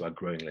person to add to our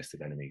growing list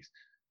of enemies."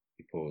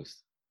 He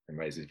paused and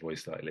raised his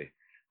voice slightly.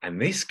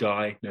 "And this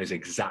guy knows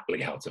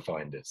exactly how to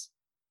find us."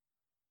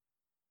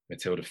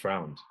 Matilda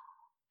frowned.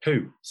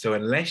 Who? So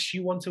unless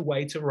you want to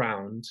wait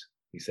around,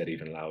 he said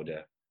even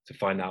louder, to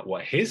find out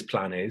what his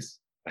plan is,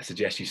 I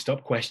suggest you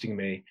stop questioning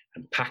me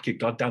and pack your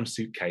goddamn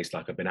suitcase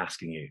like I've been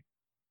asking you.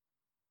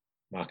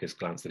 Marcus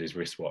glanced at his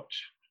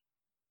wristwatch.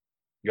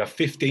 You have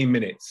 15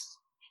 minutes.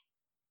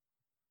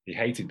 He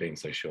hated being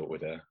so short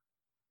with her.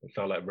 It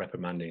felt like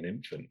reprimanding an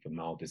infant for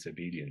mild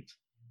disobedience.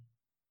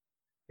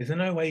 Is there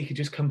no way you could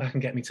just come back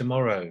and get me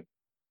tomorrow?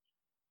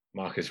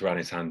 Marcus ran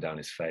his hand down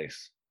his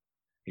face.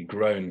 He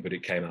groaned, but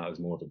it came out as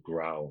more of a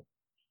growl.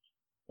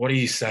 What are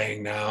you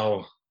saying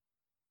now?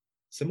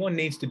 Someone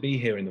needs to be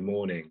here in the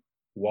morning.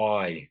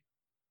 Why?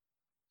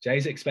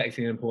 Jay's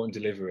expecting an important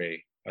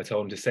delivery. I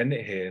told him to send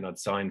it here and I'd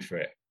sign for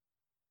it.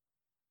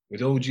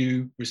 With all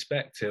due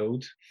respect,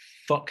 Tilde,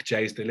 fuck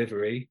Jay's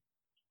delivery.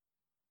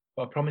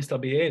 But I promised I'll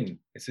be in.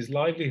 It's his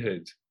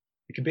livelihood.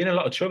 He could be in a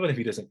lot of trouble if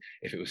he doesn't.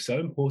 If it was so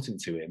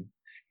important to him,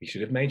 he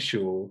should have made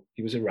sure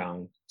he was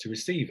around to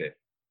receive it.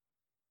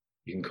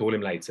 You can call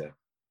him later.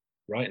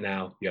 Right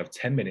now, you have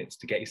 10 minutes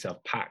to get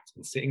yourself packed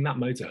and sit in that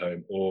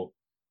motorhome or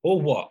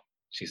what?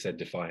 She said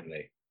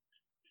defiantly.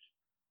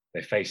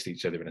 They faced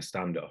each other in a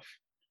standoff.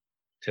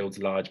 Tilde's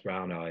large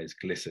brown eyes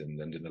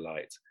glistened under the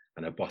light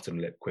and her bottom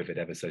lip quivered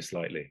ever so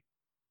slightly.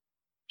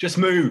 Just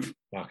move,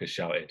 Marcus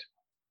shouted,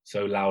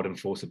 so loud and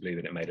forcibly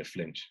that it made her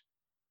flinch.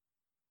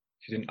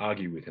 She didn't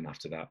argue with him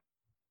after that.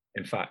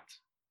 In fact,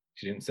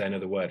 she didn't say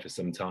another word for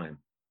some time.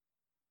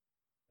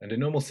 Under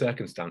normal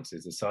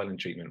circumstances, the silent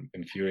treatment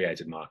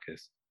infuriated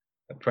Marcus.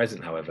 At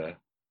present, however,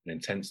 an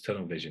intense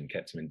tunnel vision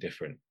kept him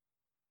indifferent.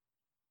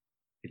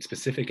 He'd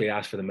specifically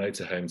asked for the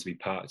motorhome to be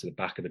parked to the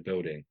back of the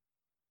building,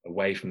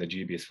 away from the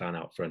dubious van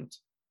out front.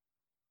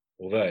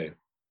 Although,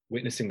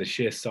 witnessing the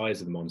sheer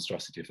size of the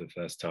monstrosity for the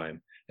first time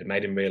had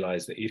made him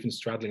realise that even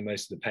straddling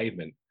most of the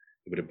pavement,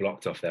 it would have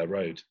blocked off their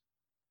road.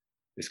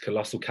 This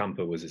colossal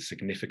camper was a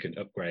significant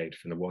upgrade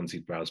from the ones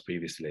he'd browsed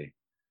previously,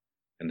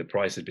 and the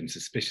price had been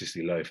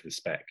suspiciously low for the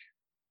spec.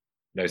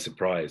 No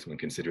surprise when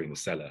considering the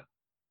seller.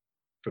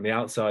 From the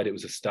outside, it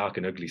was a stark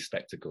and ugly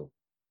spectacle.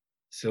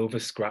 Silver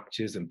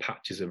scratches and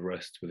patches of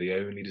rust were the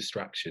only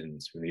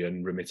distractions from the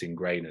unremitting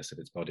greyness of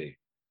its body.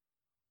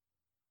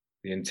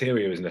 The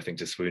interior was nothing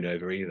to swoon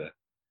over either.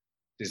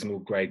 Dismal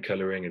grey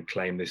colouring had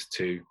claimed this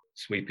too,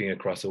 sweeping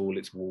across all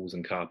its walls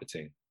and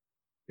carpeting.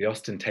 The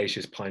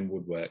ostentatious pine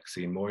woodwork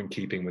seemed more in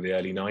keeping with the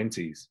early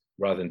 90s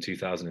rather than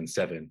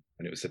 2007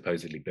 when it was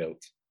supposedly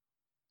built.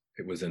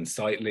 It was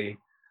unsightly,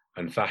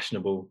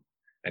 unfashionable,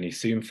 and he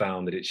soon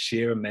found that its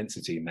sheer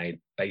immensity made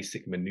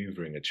basic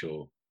manoeuvring a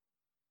chore.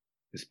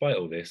 Despite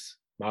all this,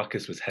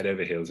 Marcus was head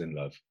over heels in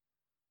love.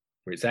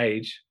 For its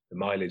age, the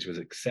mileage was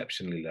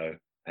exceptionally low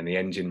and the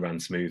engine ran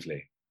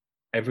smoothly.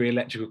 Every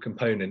electrical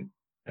component,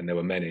 and there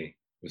were many,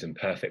 was in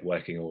perfect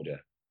working order.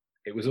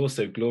 It was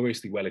also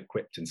gloriously well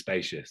equipped and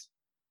spacious,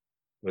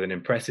 with an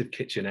impressive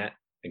kitchenette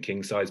and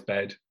king-size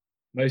bed.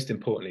 Most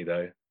importantly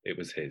though, it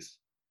was his.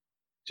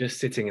 Just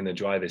sitting in the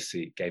driver's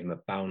seat gave him a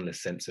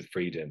boundless sense of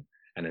freedom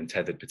and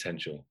untethered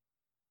potential.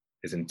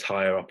 His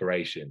entire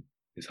operation,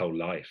 his whole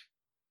life,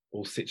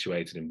 all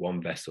situated in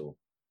one vessel,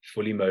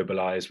 fully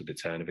mobilized with the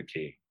turn of a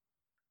key.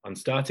 On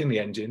starting the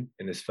engine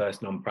in this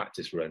first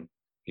non-practice run,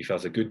 he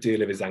felt a good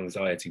deal of his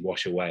anxiety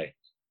wash away.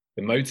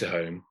 The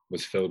motorhome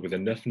was filled with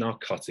enough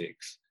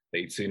narcotics that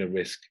he'd sooner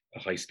risk a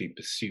high-speed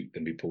pursuit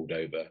than be pulled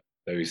over,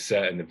 though he's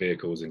certain the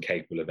vehicle was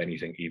incapable of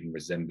anything even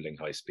resembling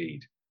high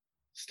speed.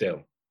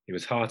 Still, he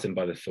was heartened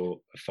by the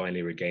thought of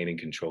finally regaining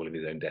control of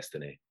his own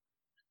destiny.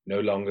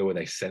 No longer were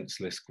they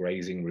senseless,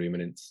 grazing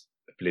ruminants,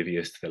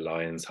 oblivious to the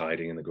lions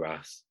hiding in the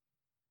grass.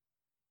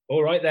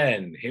 All right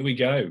then, here we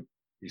go,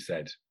 he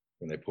said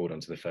when they pulled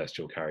onto the first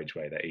dual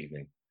carriageway that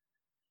evening.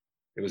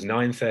 It was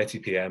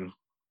 9:30 p.m.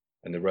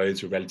 and the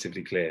roads were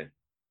relatively clear.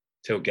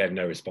 Tilde gave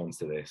no response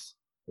to this,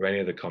 or any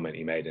other comment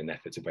he made in an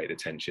effort to break the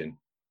tension.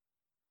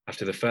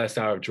 After the first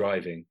hour of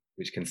driving,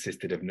 which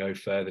consisted of no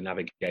further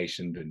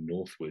navigation than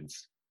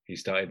northwards, he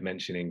started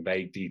mentioning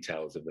vague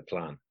details of the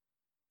plan.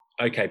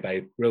 Okay,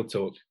 babe, real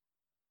talk.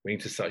 We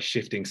need to start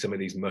shifting some of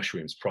these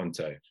mushrooms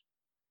pronto.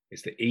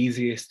 It's the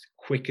easiest,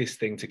 quickest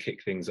thing to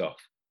kick things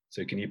off.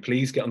 So can you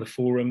please get on the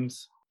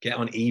forums, get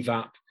on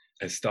EVAP,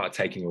 and start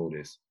taking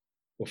orders?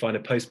 We'll find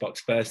a postbox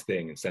first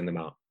thing and send them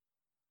out.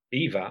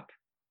 EVAP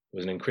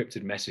was an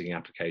encrypted messaging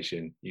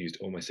application used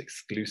almost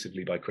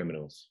exclusively by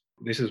criminals.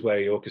 This is where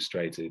he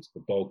orchestrated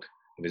the bulk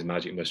of his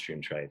magic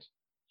mushroom trade.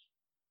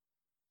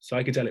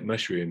 Psychedelic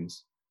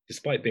mushrooms,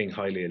 despite being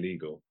highly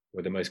illegal,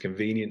 were the most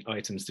convenient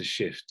items to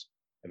shift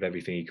of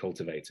everything he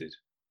cultivated.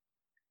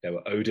 They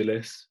were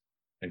odorless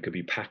and could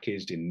be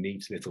packaged in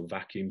neat little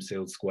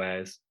vacuum-sealed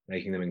squares,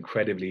 making them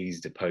incredibly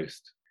easy to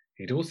post.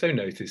 He'd also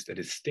noticed a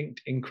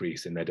distinct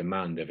increase in their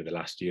demand over the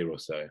last year or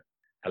so,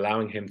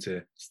 allowing him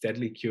to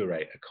steadily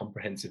curate a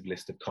comprehensive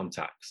list of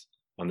contacts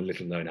on the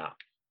little-known app,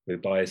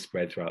 with buyers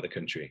spread throughout the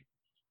country.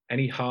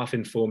 Any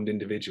half-informed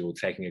individual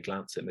taking a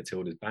glance at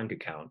Matilda's bank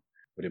account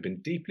would have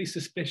been deeply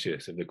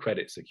suspicious of the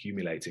credits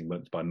accumulating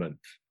month by month.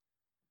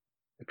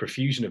 A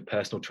profusion of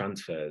personal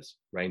transfers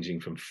ranging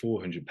from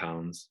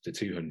 £400 to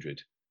 £200,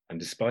 and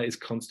despite his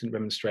constant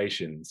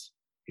remonstrations,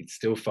 he'd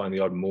still find the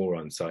odd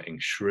moron citing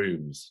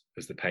shrooms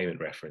as the payment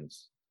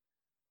reference.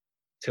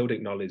 Tilde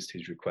acknowledged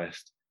his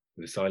request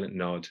with a silent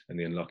nod and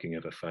the unlocking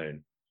of her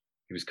phone.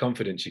 He was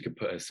confident she could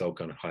put her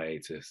sulk on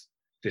hiatus,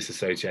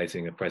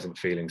 disassociating her present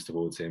feelings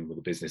towards him with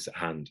the business at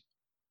hand.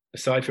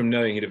 Aside from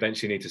knowing he'd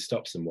eventually need to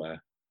stop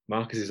somewhere,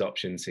 Marcus's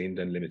options seemed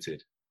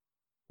unlimited.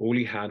 All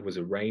he had was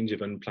a range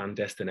of unplanned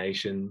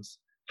destinations,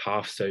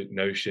 half-soaked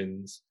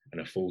notions,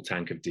 and a full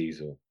tank of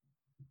diesel.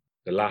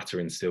 The latter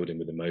instilled him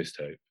with the most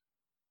hope.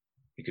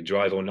 He could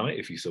drive all night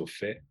if he saw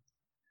fit.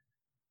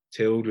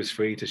 Tilde was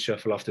free to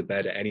shuffle off to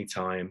bed at any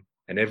time,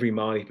 and every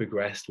mile he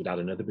progressed would add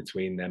another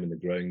between them and the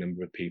growing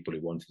number of people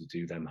who wanted to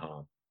do them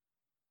harm.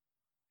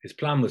 His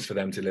plan was for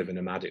them to live a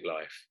nomadic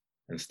life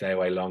and stay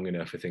away long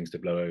enough for things to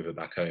blow over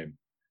back home.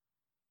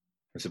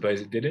 And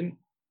suppose it didn't,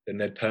 then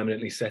they'd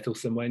permanently settle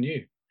somewhere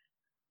new.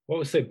 What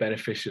was so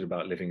beneficial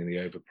about living in the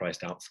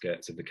overpriced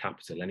outskirts of the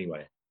capital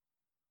anyway?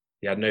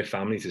 He had no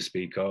family to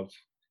speak of,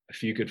 a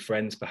few good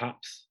friends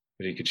perhaps,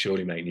 but he could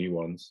surely make new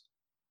ones.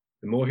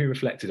 The more he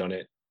reflected on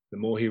it, the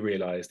more he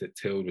realised that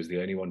Tilde was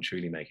the only one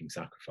truly making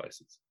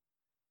sacrifices.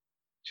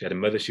 She had a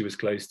mother she was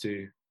close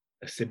to,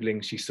 a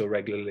sibling she saw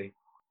regularly,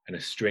 and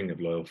a string of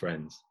loyal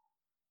friends.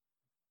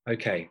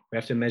 Okay, we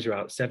have to measure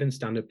out 7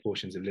 standard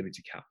portions of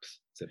Liberty Caps,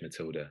 said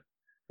Matilda,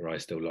 her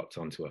eyes still locked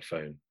onto her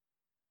phone.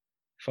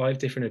 5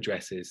 different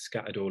addresses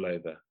scattered all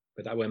over,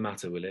 but that won't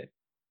matter, will it?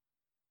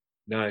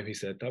 No, he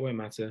said, that won't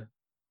matter.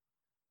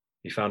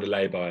 He found a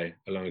lay-by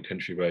along a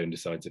country road and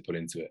decided to pull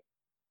into it.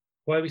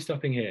 Why are we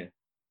stopping here?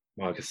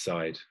 Marcus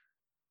sighed.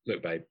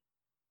 Look, babe.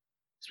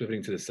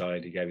 Swiveling to the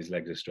side, he gave his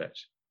legs a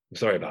stretch. I'm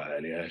sorry about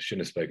earlier. I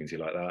shouldn't have spoken to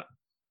you like that.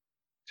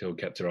 Tilde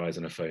kept her eyes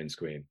on her phone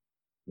screen.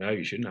 No,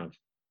 you shouldn't have.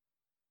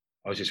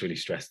 I was just really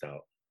stressed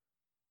out.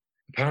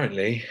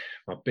 Apparently,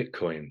 my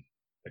Bitcoin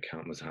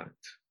account was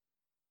hacked.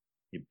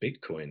 Your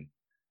Bitcoin?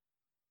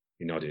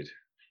 He nodded.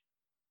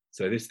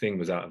 So this thing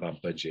was out of our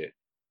budget.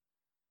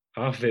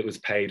 Half of it was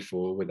paid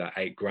for with that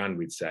 $8,000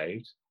 we'd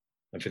saved,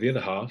 and for the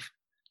other half,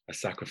 I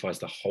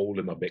sacrificed the whole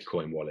of my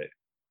Bitcoin wallet.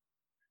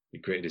 He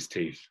gritted his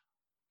teeth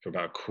for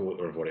about a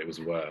quarter of what it was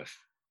worth.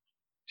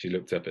 She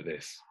looked up at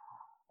this.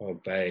 Oh,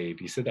 babe,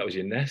 you said that was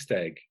your nest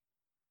egg.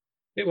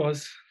 It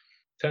was.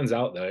 Turns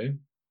out, though,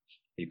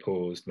 he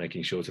paused,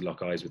 making sure to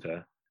lock eyes with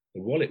her,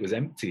 the wallet was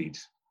emptied.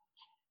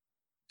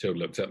 Tilde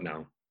looked up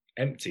now.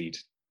 Emptied?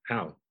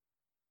 How?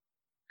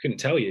 Couldn't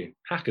tell you.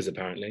 Hackers,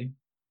 apparently.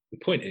 The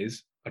point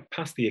is, I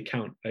passed the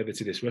account over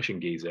to this Russian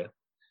geezer.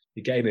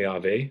 He gave me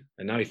RV,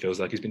 and now he feels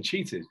like he's been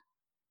cheated.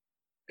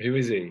 Who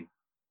is he?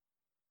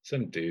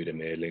 Some dude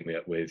Amir linked me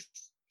up with.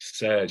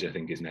 Serge, I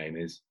think his name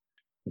is.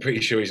 I'm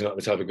pretty sure he's not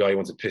the type of guy you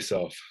want to piss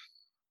off.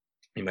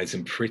 He made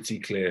some pretty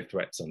clear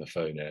threats on the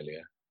phone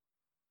earlier.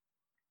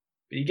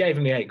 But you gave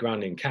him the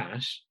 $8,000 in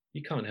cash.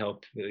 You can't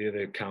help that the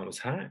other account was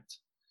hacked.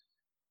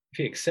 If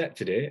he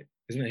accepted it,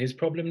 isn't it his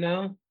problem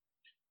now?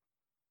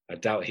 I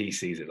doubt he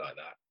sees it like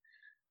that.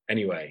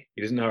 Anyway,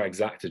 he doesn't know our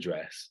exact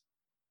address.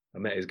 I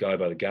met his guy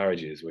by the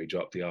garages where he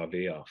dropped the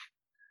RV off.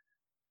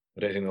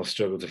 I don't think they'll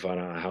struggle to find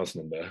out our house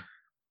number.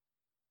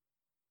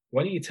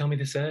 Why didn't you tell me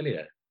this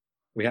earlier?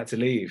 We had to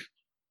leave.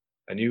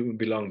 I knew it wouldn't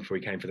be long before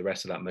he came for the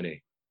rest of that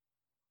money.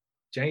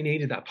 Jay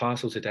needed that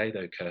parcel today,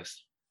 though,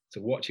 Cuss. It's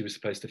a watch he was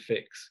supposed to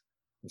fix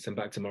and send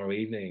back tomorrow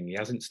evening. He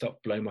hasn't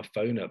stopped blowing my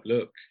phone up.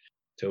 Look.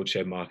 Tilde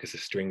showed Marcus a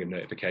string of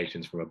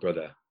notifications from her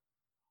brother.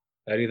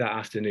 Early that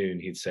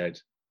afternoon, he'd said,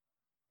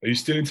 "Are you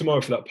still in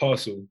tomorrow for that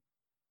parcel?"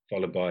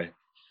 Followed by,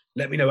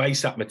 "Let me know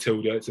ASAP,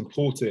 Matilda, it's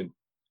important."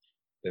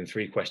 Then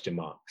 3 question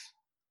marks.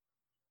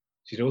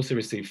 She'd also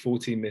received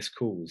 14 missed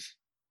calls,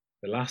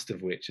 the last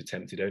of which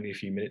attempted only a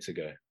few minutes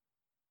ago.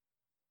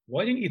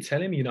 Why didn't you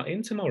tell him you're not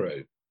in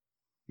tomorrow?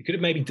 You could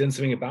have maybe done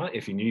something about it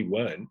if you knew you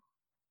weren't.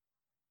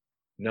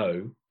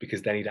 No,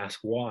 because then he'd ask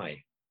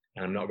why,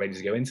 and I'm not ready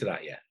to go into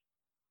that yet.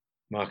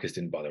 Marcus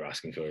didn't bother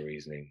asking for her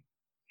reasoning.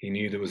 He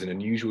knew there was an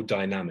unusual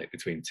dynamic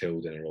between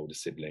Tilde and her older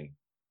sibling.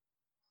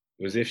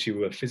 It was as if she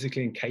were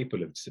physically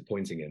incapable of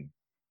disappointing him.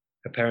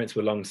 Her parents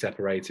were long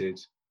separated,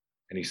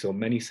 and he saw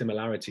many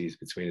similarities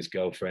between his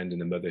girlfriend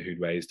and the mother who'd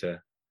raised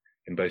her,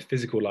 in both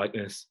physical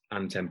likeness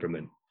and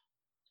temperament.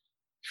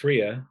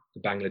 Freya,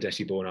 the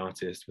Bangladeshi-born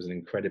artist, was an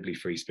incredibly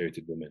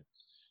free-spirited woman.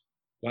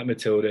 Like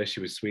Matilda,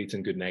 she was sweet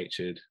and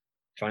good-natured,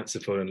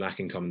 fanciful and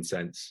lacking common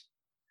sense.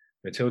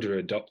 Matilda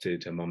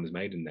adopted her mom's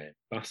maiden name,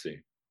 Basu.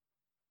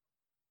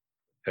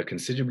 Her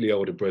considerably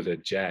older brother,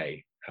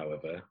 Jay,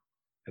 however,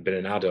 had been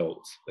an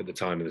adult at the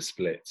time of the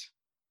split,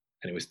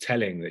 and it was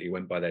telling that he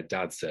went by their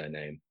dad's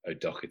surname,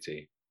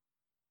 O'Doherty.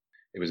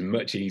 It was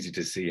much easier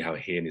to see how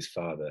he and his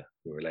father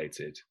were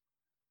related.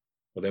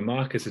 Although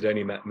Marcus had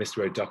only met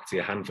Mr. O'Doherty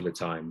a handful of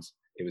times,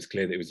 it was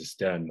clear that he was a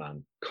stern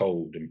man,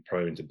 cold and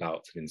prone to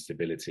bouts of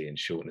instability and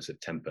shortness of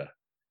temper,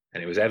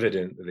 and it was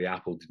evident that the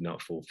apple did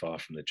not fall far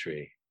from the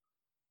tree.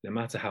 No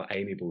matter how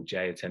amiable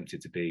Jay attempted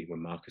to be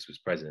when Marcus was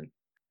present,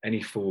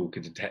 any fool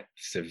could detect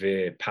the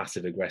severe,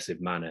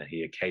 passive-aggressive manner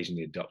he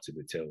occasionally adopted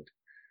with Tilde.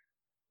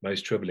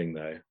 Most troubling,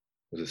 though,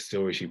 was a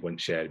story she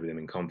once shared with him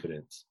in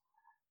confidence.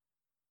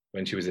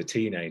 When she was a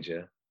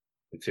teenager,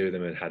 The two of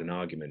them had had an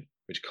argument,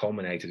 which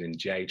culminated in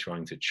Jay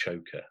trying to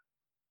choke her.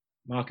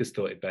 Marcus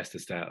thought it best to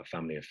stay out of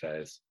family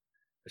affairs,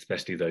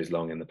 especially those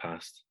long in the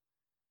past.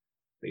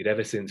 But he'd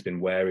ever since been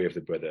wary of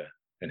the brother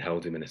and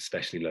held him in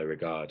especially low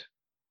regard.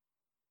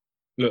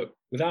 Look,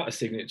 without a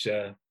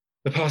signature,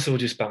 the parcel will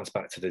just bounce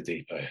back to the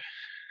depot.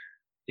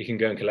 You can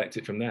go and collect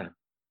it from there.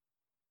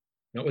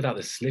 Not without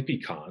the slip, he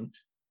can't.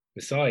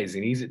 Besides,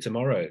 he needs it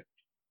tomorrow.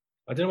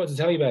 I don't know what to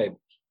tell you, babe.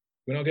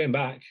 We're not going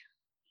back.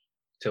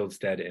 Tilde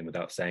stared at him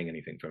without saying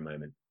anything for a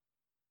moment.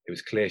 It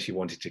was clear she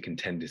wanted to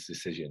contend his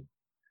decision.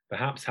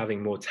 Perhaps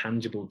having more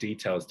tangible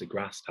details to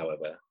grasp,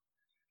 however,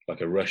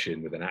 like a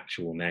Russian with an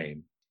actual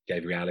name,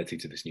 gave reality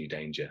to this new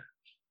danger.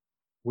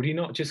 Would he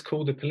not just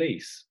call the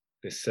police,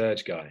 this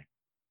Serge guy?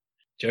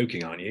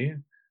 Joking, aren't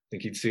you?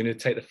 Think he'd sooner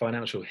take the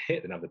financial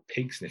hit than have the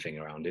pig sniffing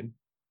around him?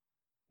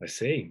 I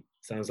see.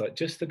 Sounds like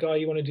just the guy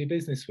you want to do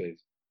business with.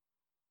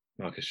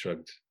 Marcus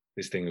shrugged.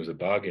 This thing was a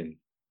bargain.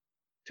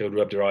 Tilde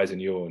rubbed her eyes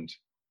and yawned.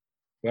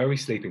 Where are we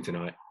sleeping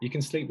tonight? You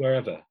can sleep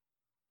wherever.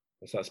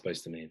 What's that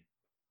supposed to mean?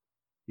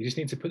 You just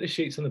need to put the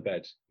sheets on the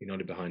bed. He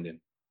nodded behind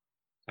him.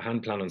 I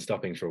hadn't planned on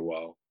stopping for a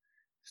while.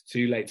 It's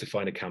too late to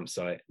find a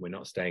campsite. We're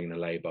not staying in a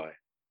lay-by.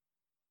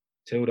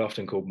 Tilde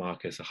often called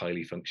Marcus a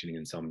highly functioning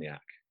insomniac.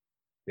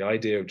 The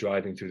idea of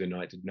driving through the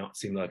night did not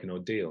seem like an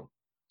ordeal,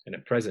 and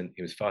at present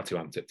he was far too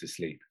amped up to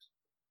sleep.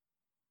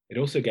 It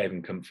also gave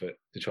him comfort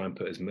to try and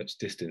put as much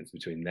distance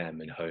between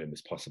them and home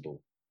as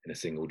possible in a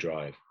single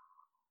drive.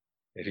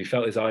 If he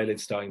felt his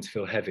eyelids starting to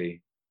feel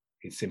heavy,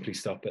 he'd simply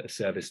stop at a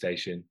service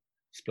station,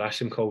 splash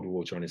some cold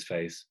water on his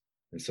face,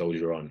 and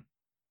soldier on.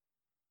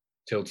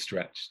 Tilde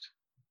stretched.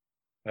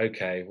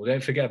 Okay, well,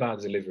 don't forget about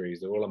the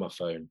deliveries. They're all on my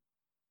phone.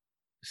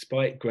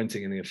 Despite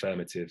grunting in the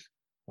affirmative,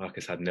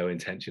 Marcus had no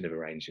intention of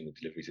arranging the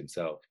deliveries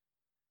himself.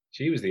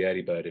 She was the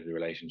early bird of the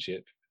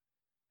relationship,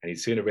 and he'd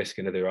sooner risk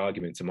another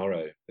argument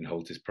tomorrow than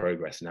halt his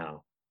progress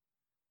now.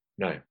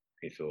 No,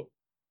 he thought,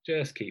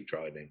 just keep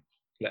driving.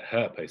 Let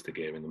her post the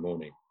gear in the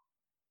morning.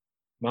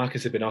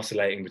 Marcus had been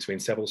oscillating between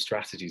several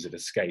strategies of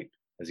escape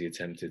as he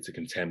attempted to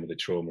contend with the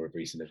trauma of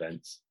recent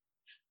events.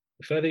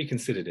 The further he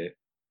considered it,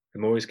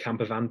 the more his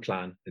camper van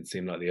plan had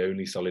seemed like the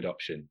only solid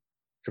option.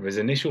 From his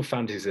initial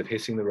fantasies of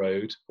hitting the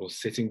road or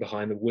sitting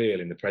behind the wheel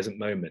in the present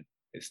moment,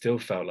 it still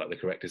felt like the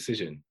correct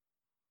decision.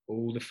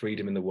 All the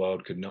freedom in the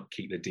world could not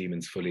keep the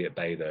demons fully at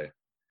bay, though.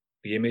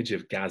 The image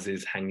of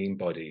Gaz's hanging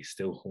body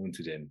still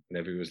haunted him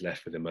whenever he was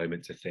left with a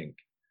moment to think.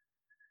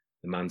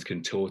 The man's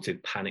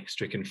contorted,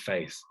 panic-stricken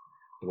face,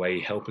 the way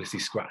he helplessly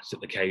scratched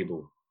at the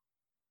cable.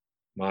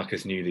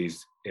 Marcus knew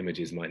these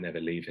images might never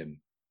leave him.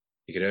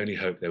 He could only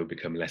hope they would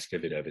become less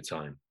vivid over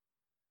time.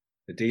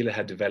 The dealer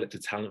had developed a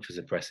talent for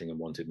suppressing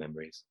unwanted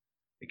memories.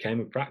 It came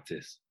of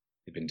practice.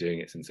 He'd been doing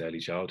it since early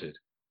childhood.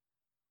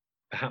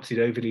 Perhaps he'd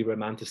overly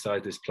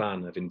romanticized this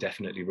plan of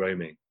indefinitely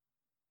roaming.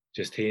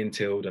 Just he and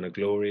Tilde on a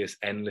glorious,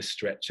 endless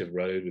stretch of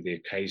road with the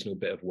occasional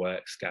bit of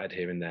work scattered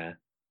here and there.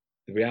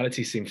 The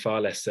reality seemed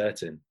far less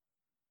certain.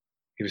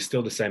 He was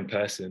still the same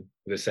person,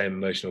 with the same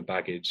emotional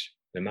baggage,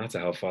 no matter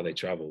how far they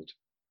travelled.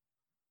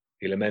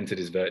 He lamented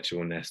his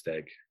virtual nest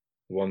egg,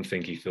 the one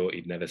thing he thought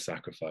he'd never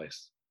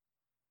sacrifice.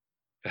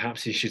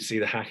 Perhaps he should see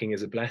the hacking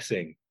as a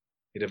blessing.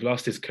 He'd have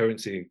lost his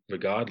currency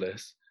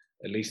regardless.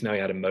 At least now he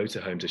had a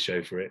motorhome to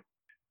show for it.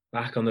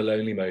 Back on the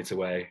lonely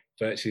motorway,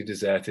 virtually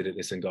deserted at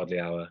this ungodly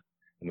hour,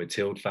 and with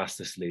Tilde fast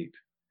asleep,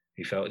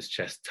 he felt his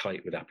chest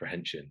tight with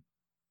apprehension.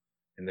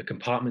 In the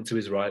compartment to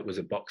his right was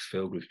a box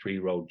filled with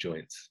pre-rolled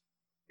joints.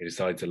 He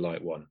decided to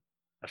light one.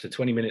 After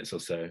 20 minutes or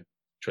so,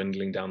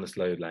 trundling down the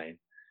slow lane,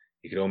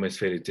 he could almost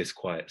feel his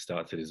disquiet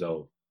start to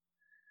dissolve.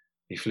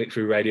 He flicked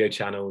through radio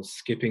channels,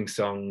 skipping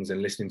songs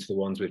and listening to the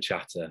ones with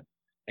chatter,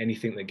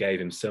 anything that gave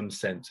him some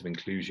sense of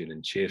inclusion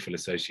and cheerful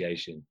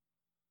association.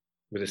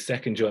 With a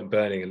second joint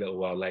burning a little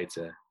while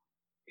later,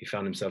 he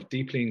found himself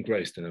deeply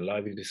engrossed in a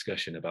lively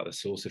discussion about the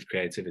source of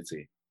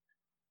creativity.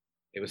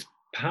 It was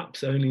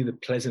perhaps only the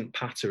pleasant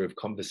patter of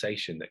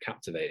conversation that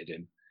captivated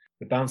him,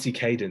 the bouncy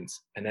cadence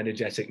and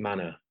energetic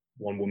manner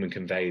one woman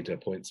conveyed her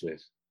points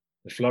with.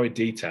 The florid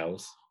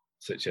details,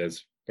 such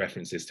as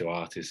references to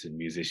artists and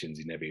musicians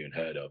he'd never even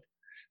heard of,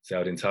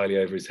 sailed entirely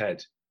over his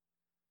head.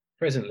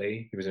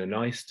 Presently, he was in a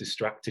nice,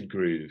 distracted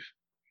groove.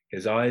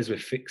 His eyes were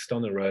fixed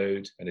on the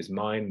road, and his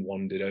mind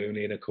wandered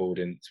only in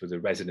accordance with the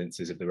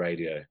resonances of the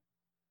radio.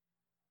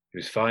 He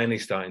was finally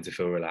starting to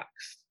feel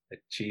relaxed,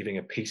 achieving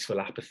a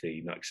peaceful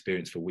apathy not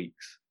experienced for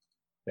weeks.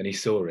 Then he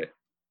saw it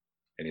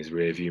in his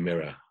rearview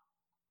mirror.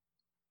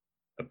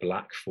 A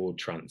black Ford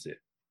Transit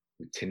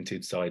with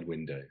tinted side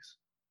windows.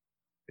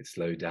 It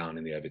slowed down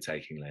in the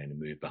overtaking lane and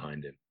moved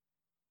behind him.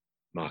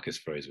 Marcus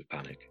froze with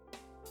panic.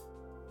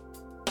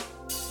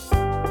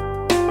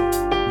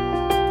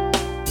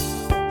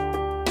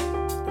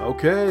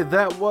 Okay,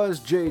 that was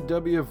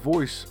J.W.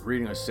 Voyce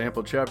reading a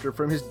sample chapter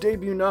from his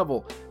debut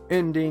novel,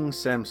 Ending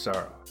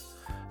Samsara.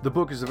 The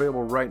book is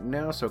available right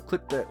now, so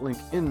click that link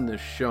in the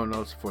show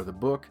notes for the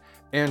book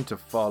and to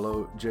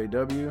follow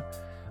J.W.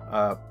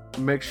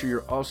 Make sure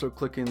you're also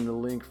clicking the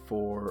link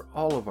for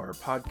all of our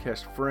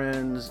podcast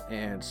friends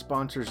and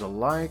sponsors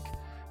alike.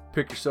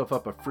 pick yourself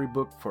up a free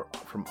book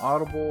from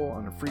Audible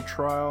on a free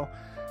trial.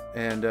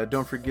 And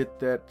don't forget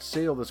that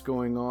sale that's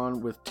going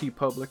on with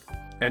TeePublic.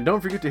 And don't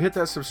forget to hit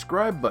that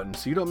subscribe button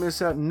so you don't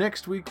miss out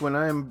next week when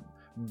I am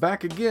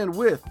back again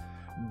with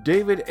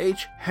David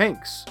H.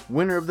 Hanks,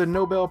 winner of the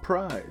Nobel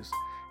Prize,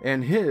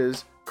 and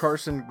his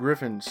Carson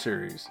Griffin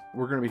series.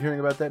 We're going to be hearing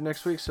about that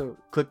next week, so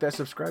click that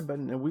subscribe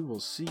button and we will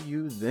see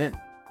you then.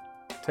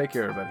 Take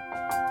care, everybody.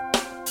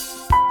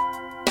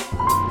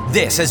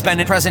 This has been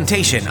a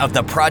presentation of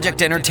the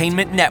Project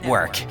Entertainment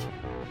Network.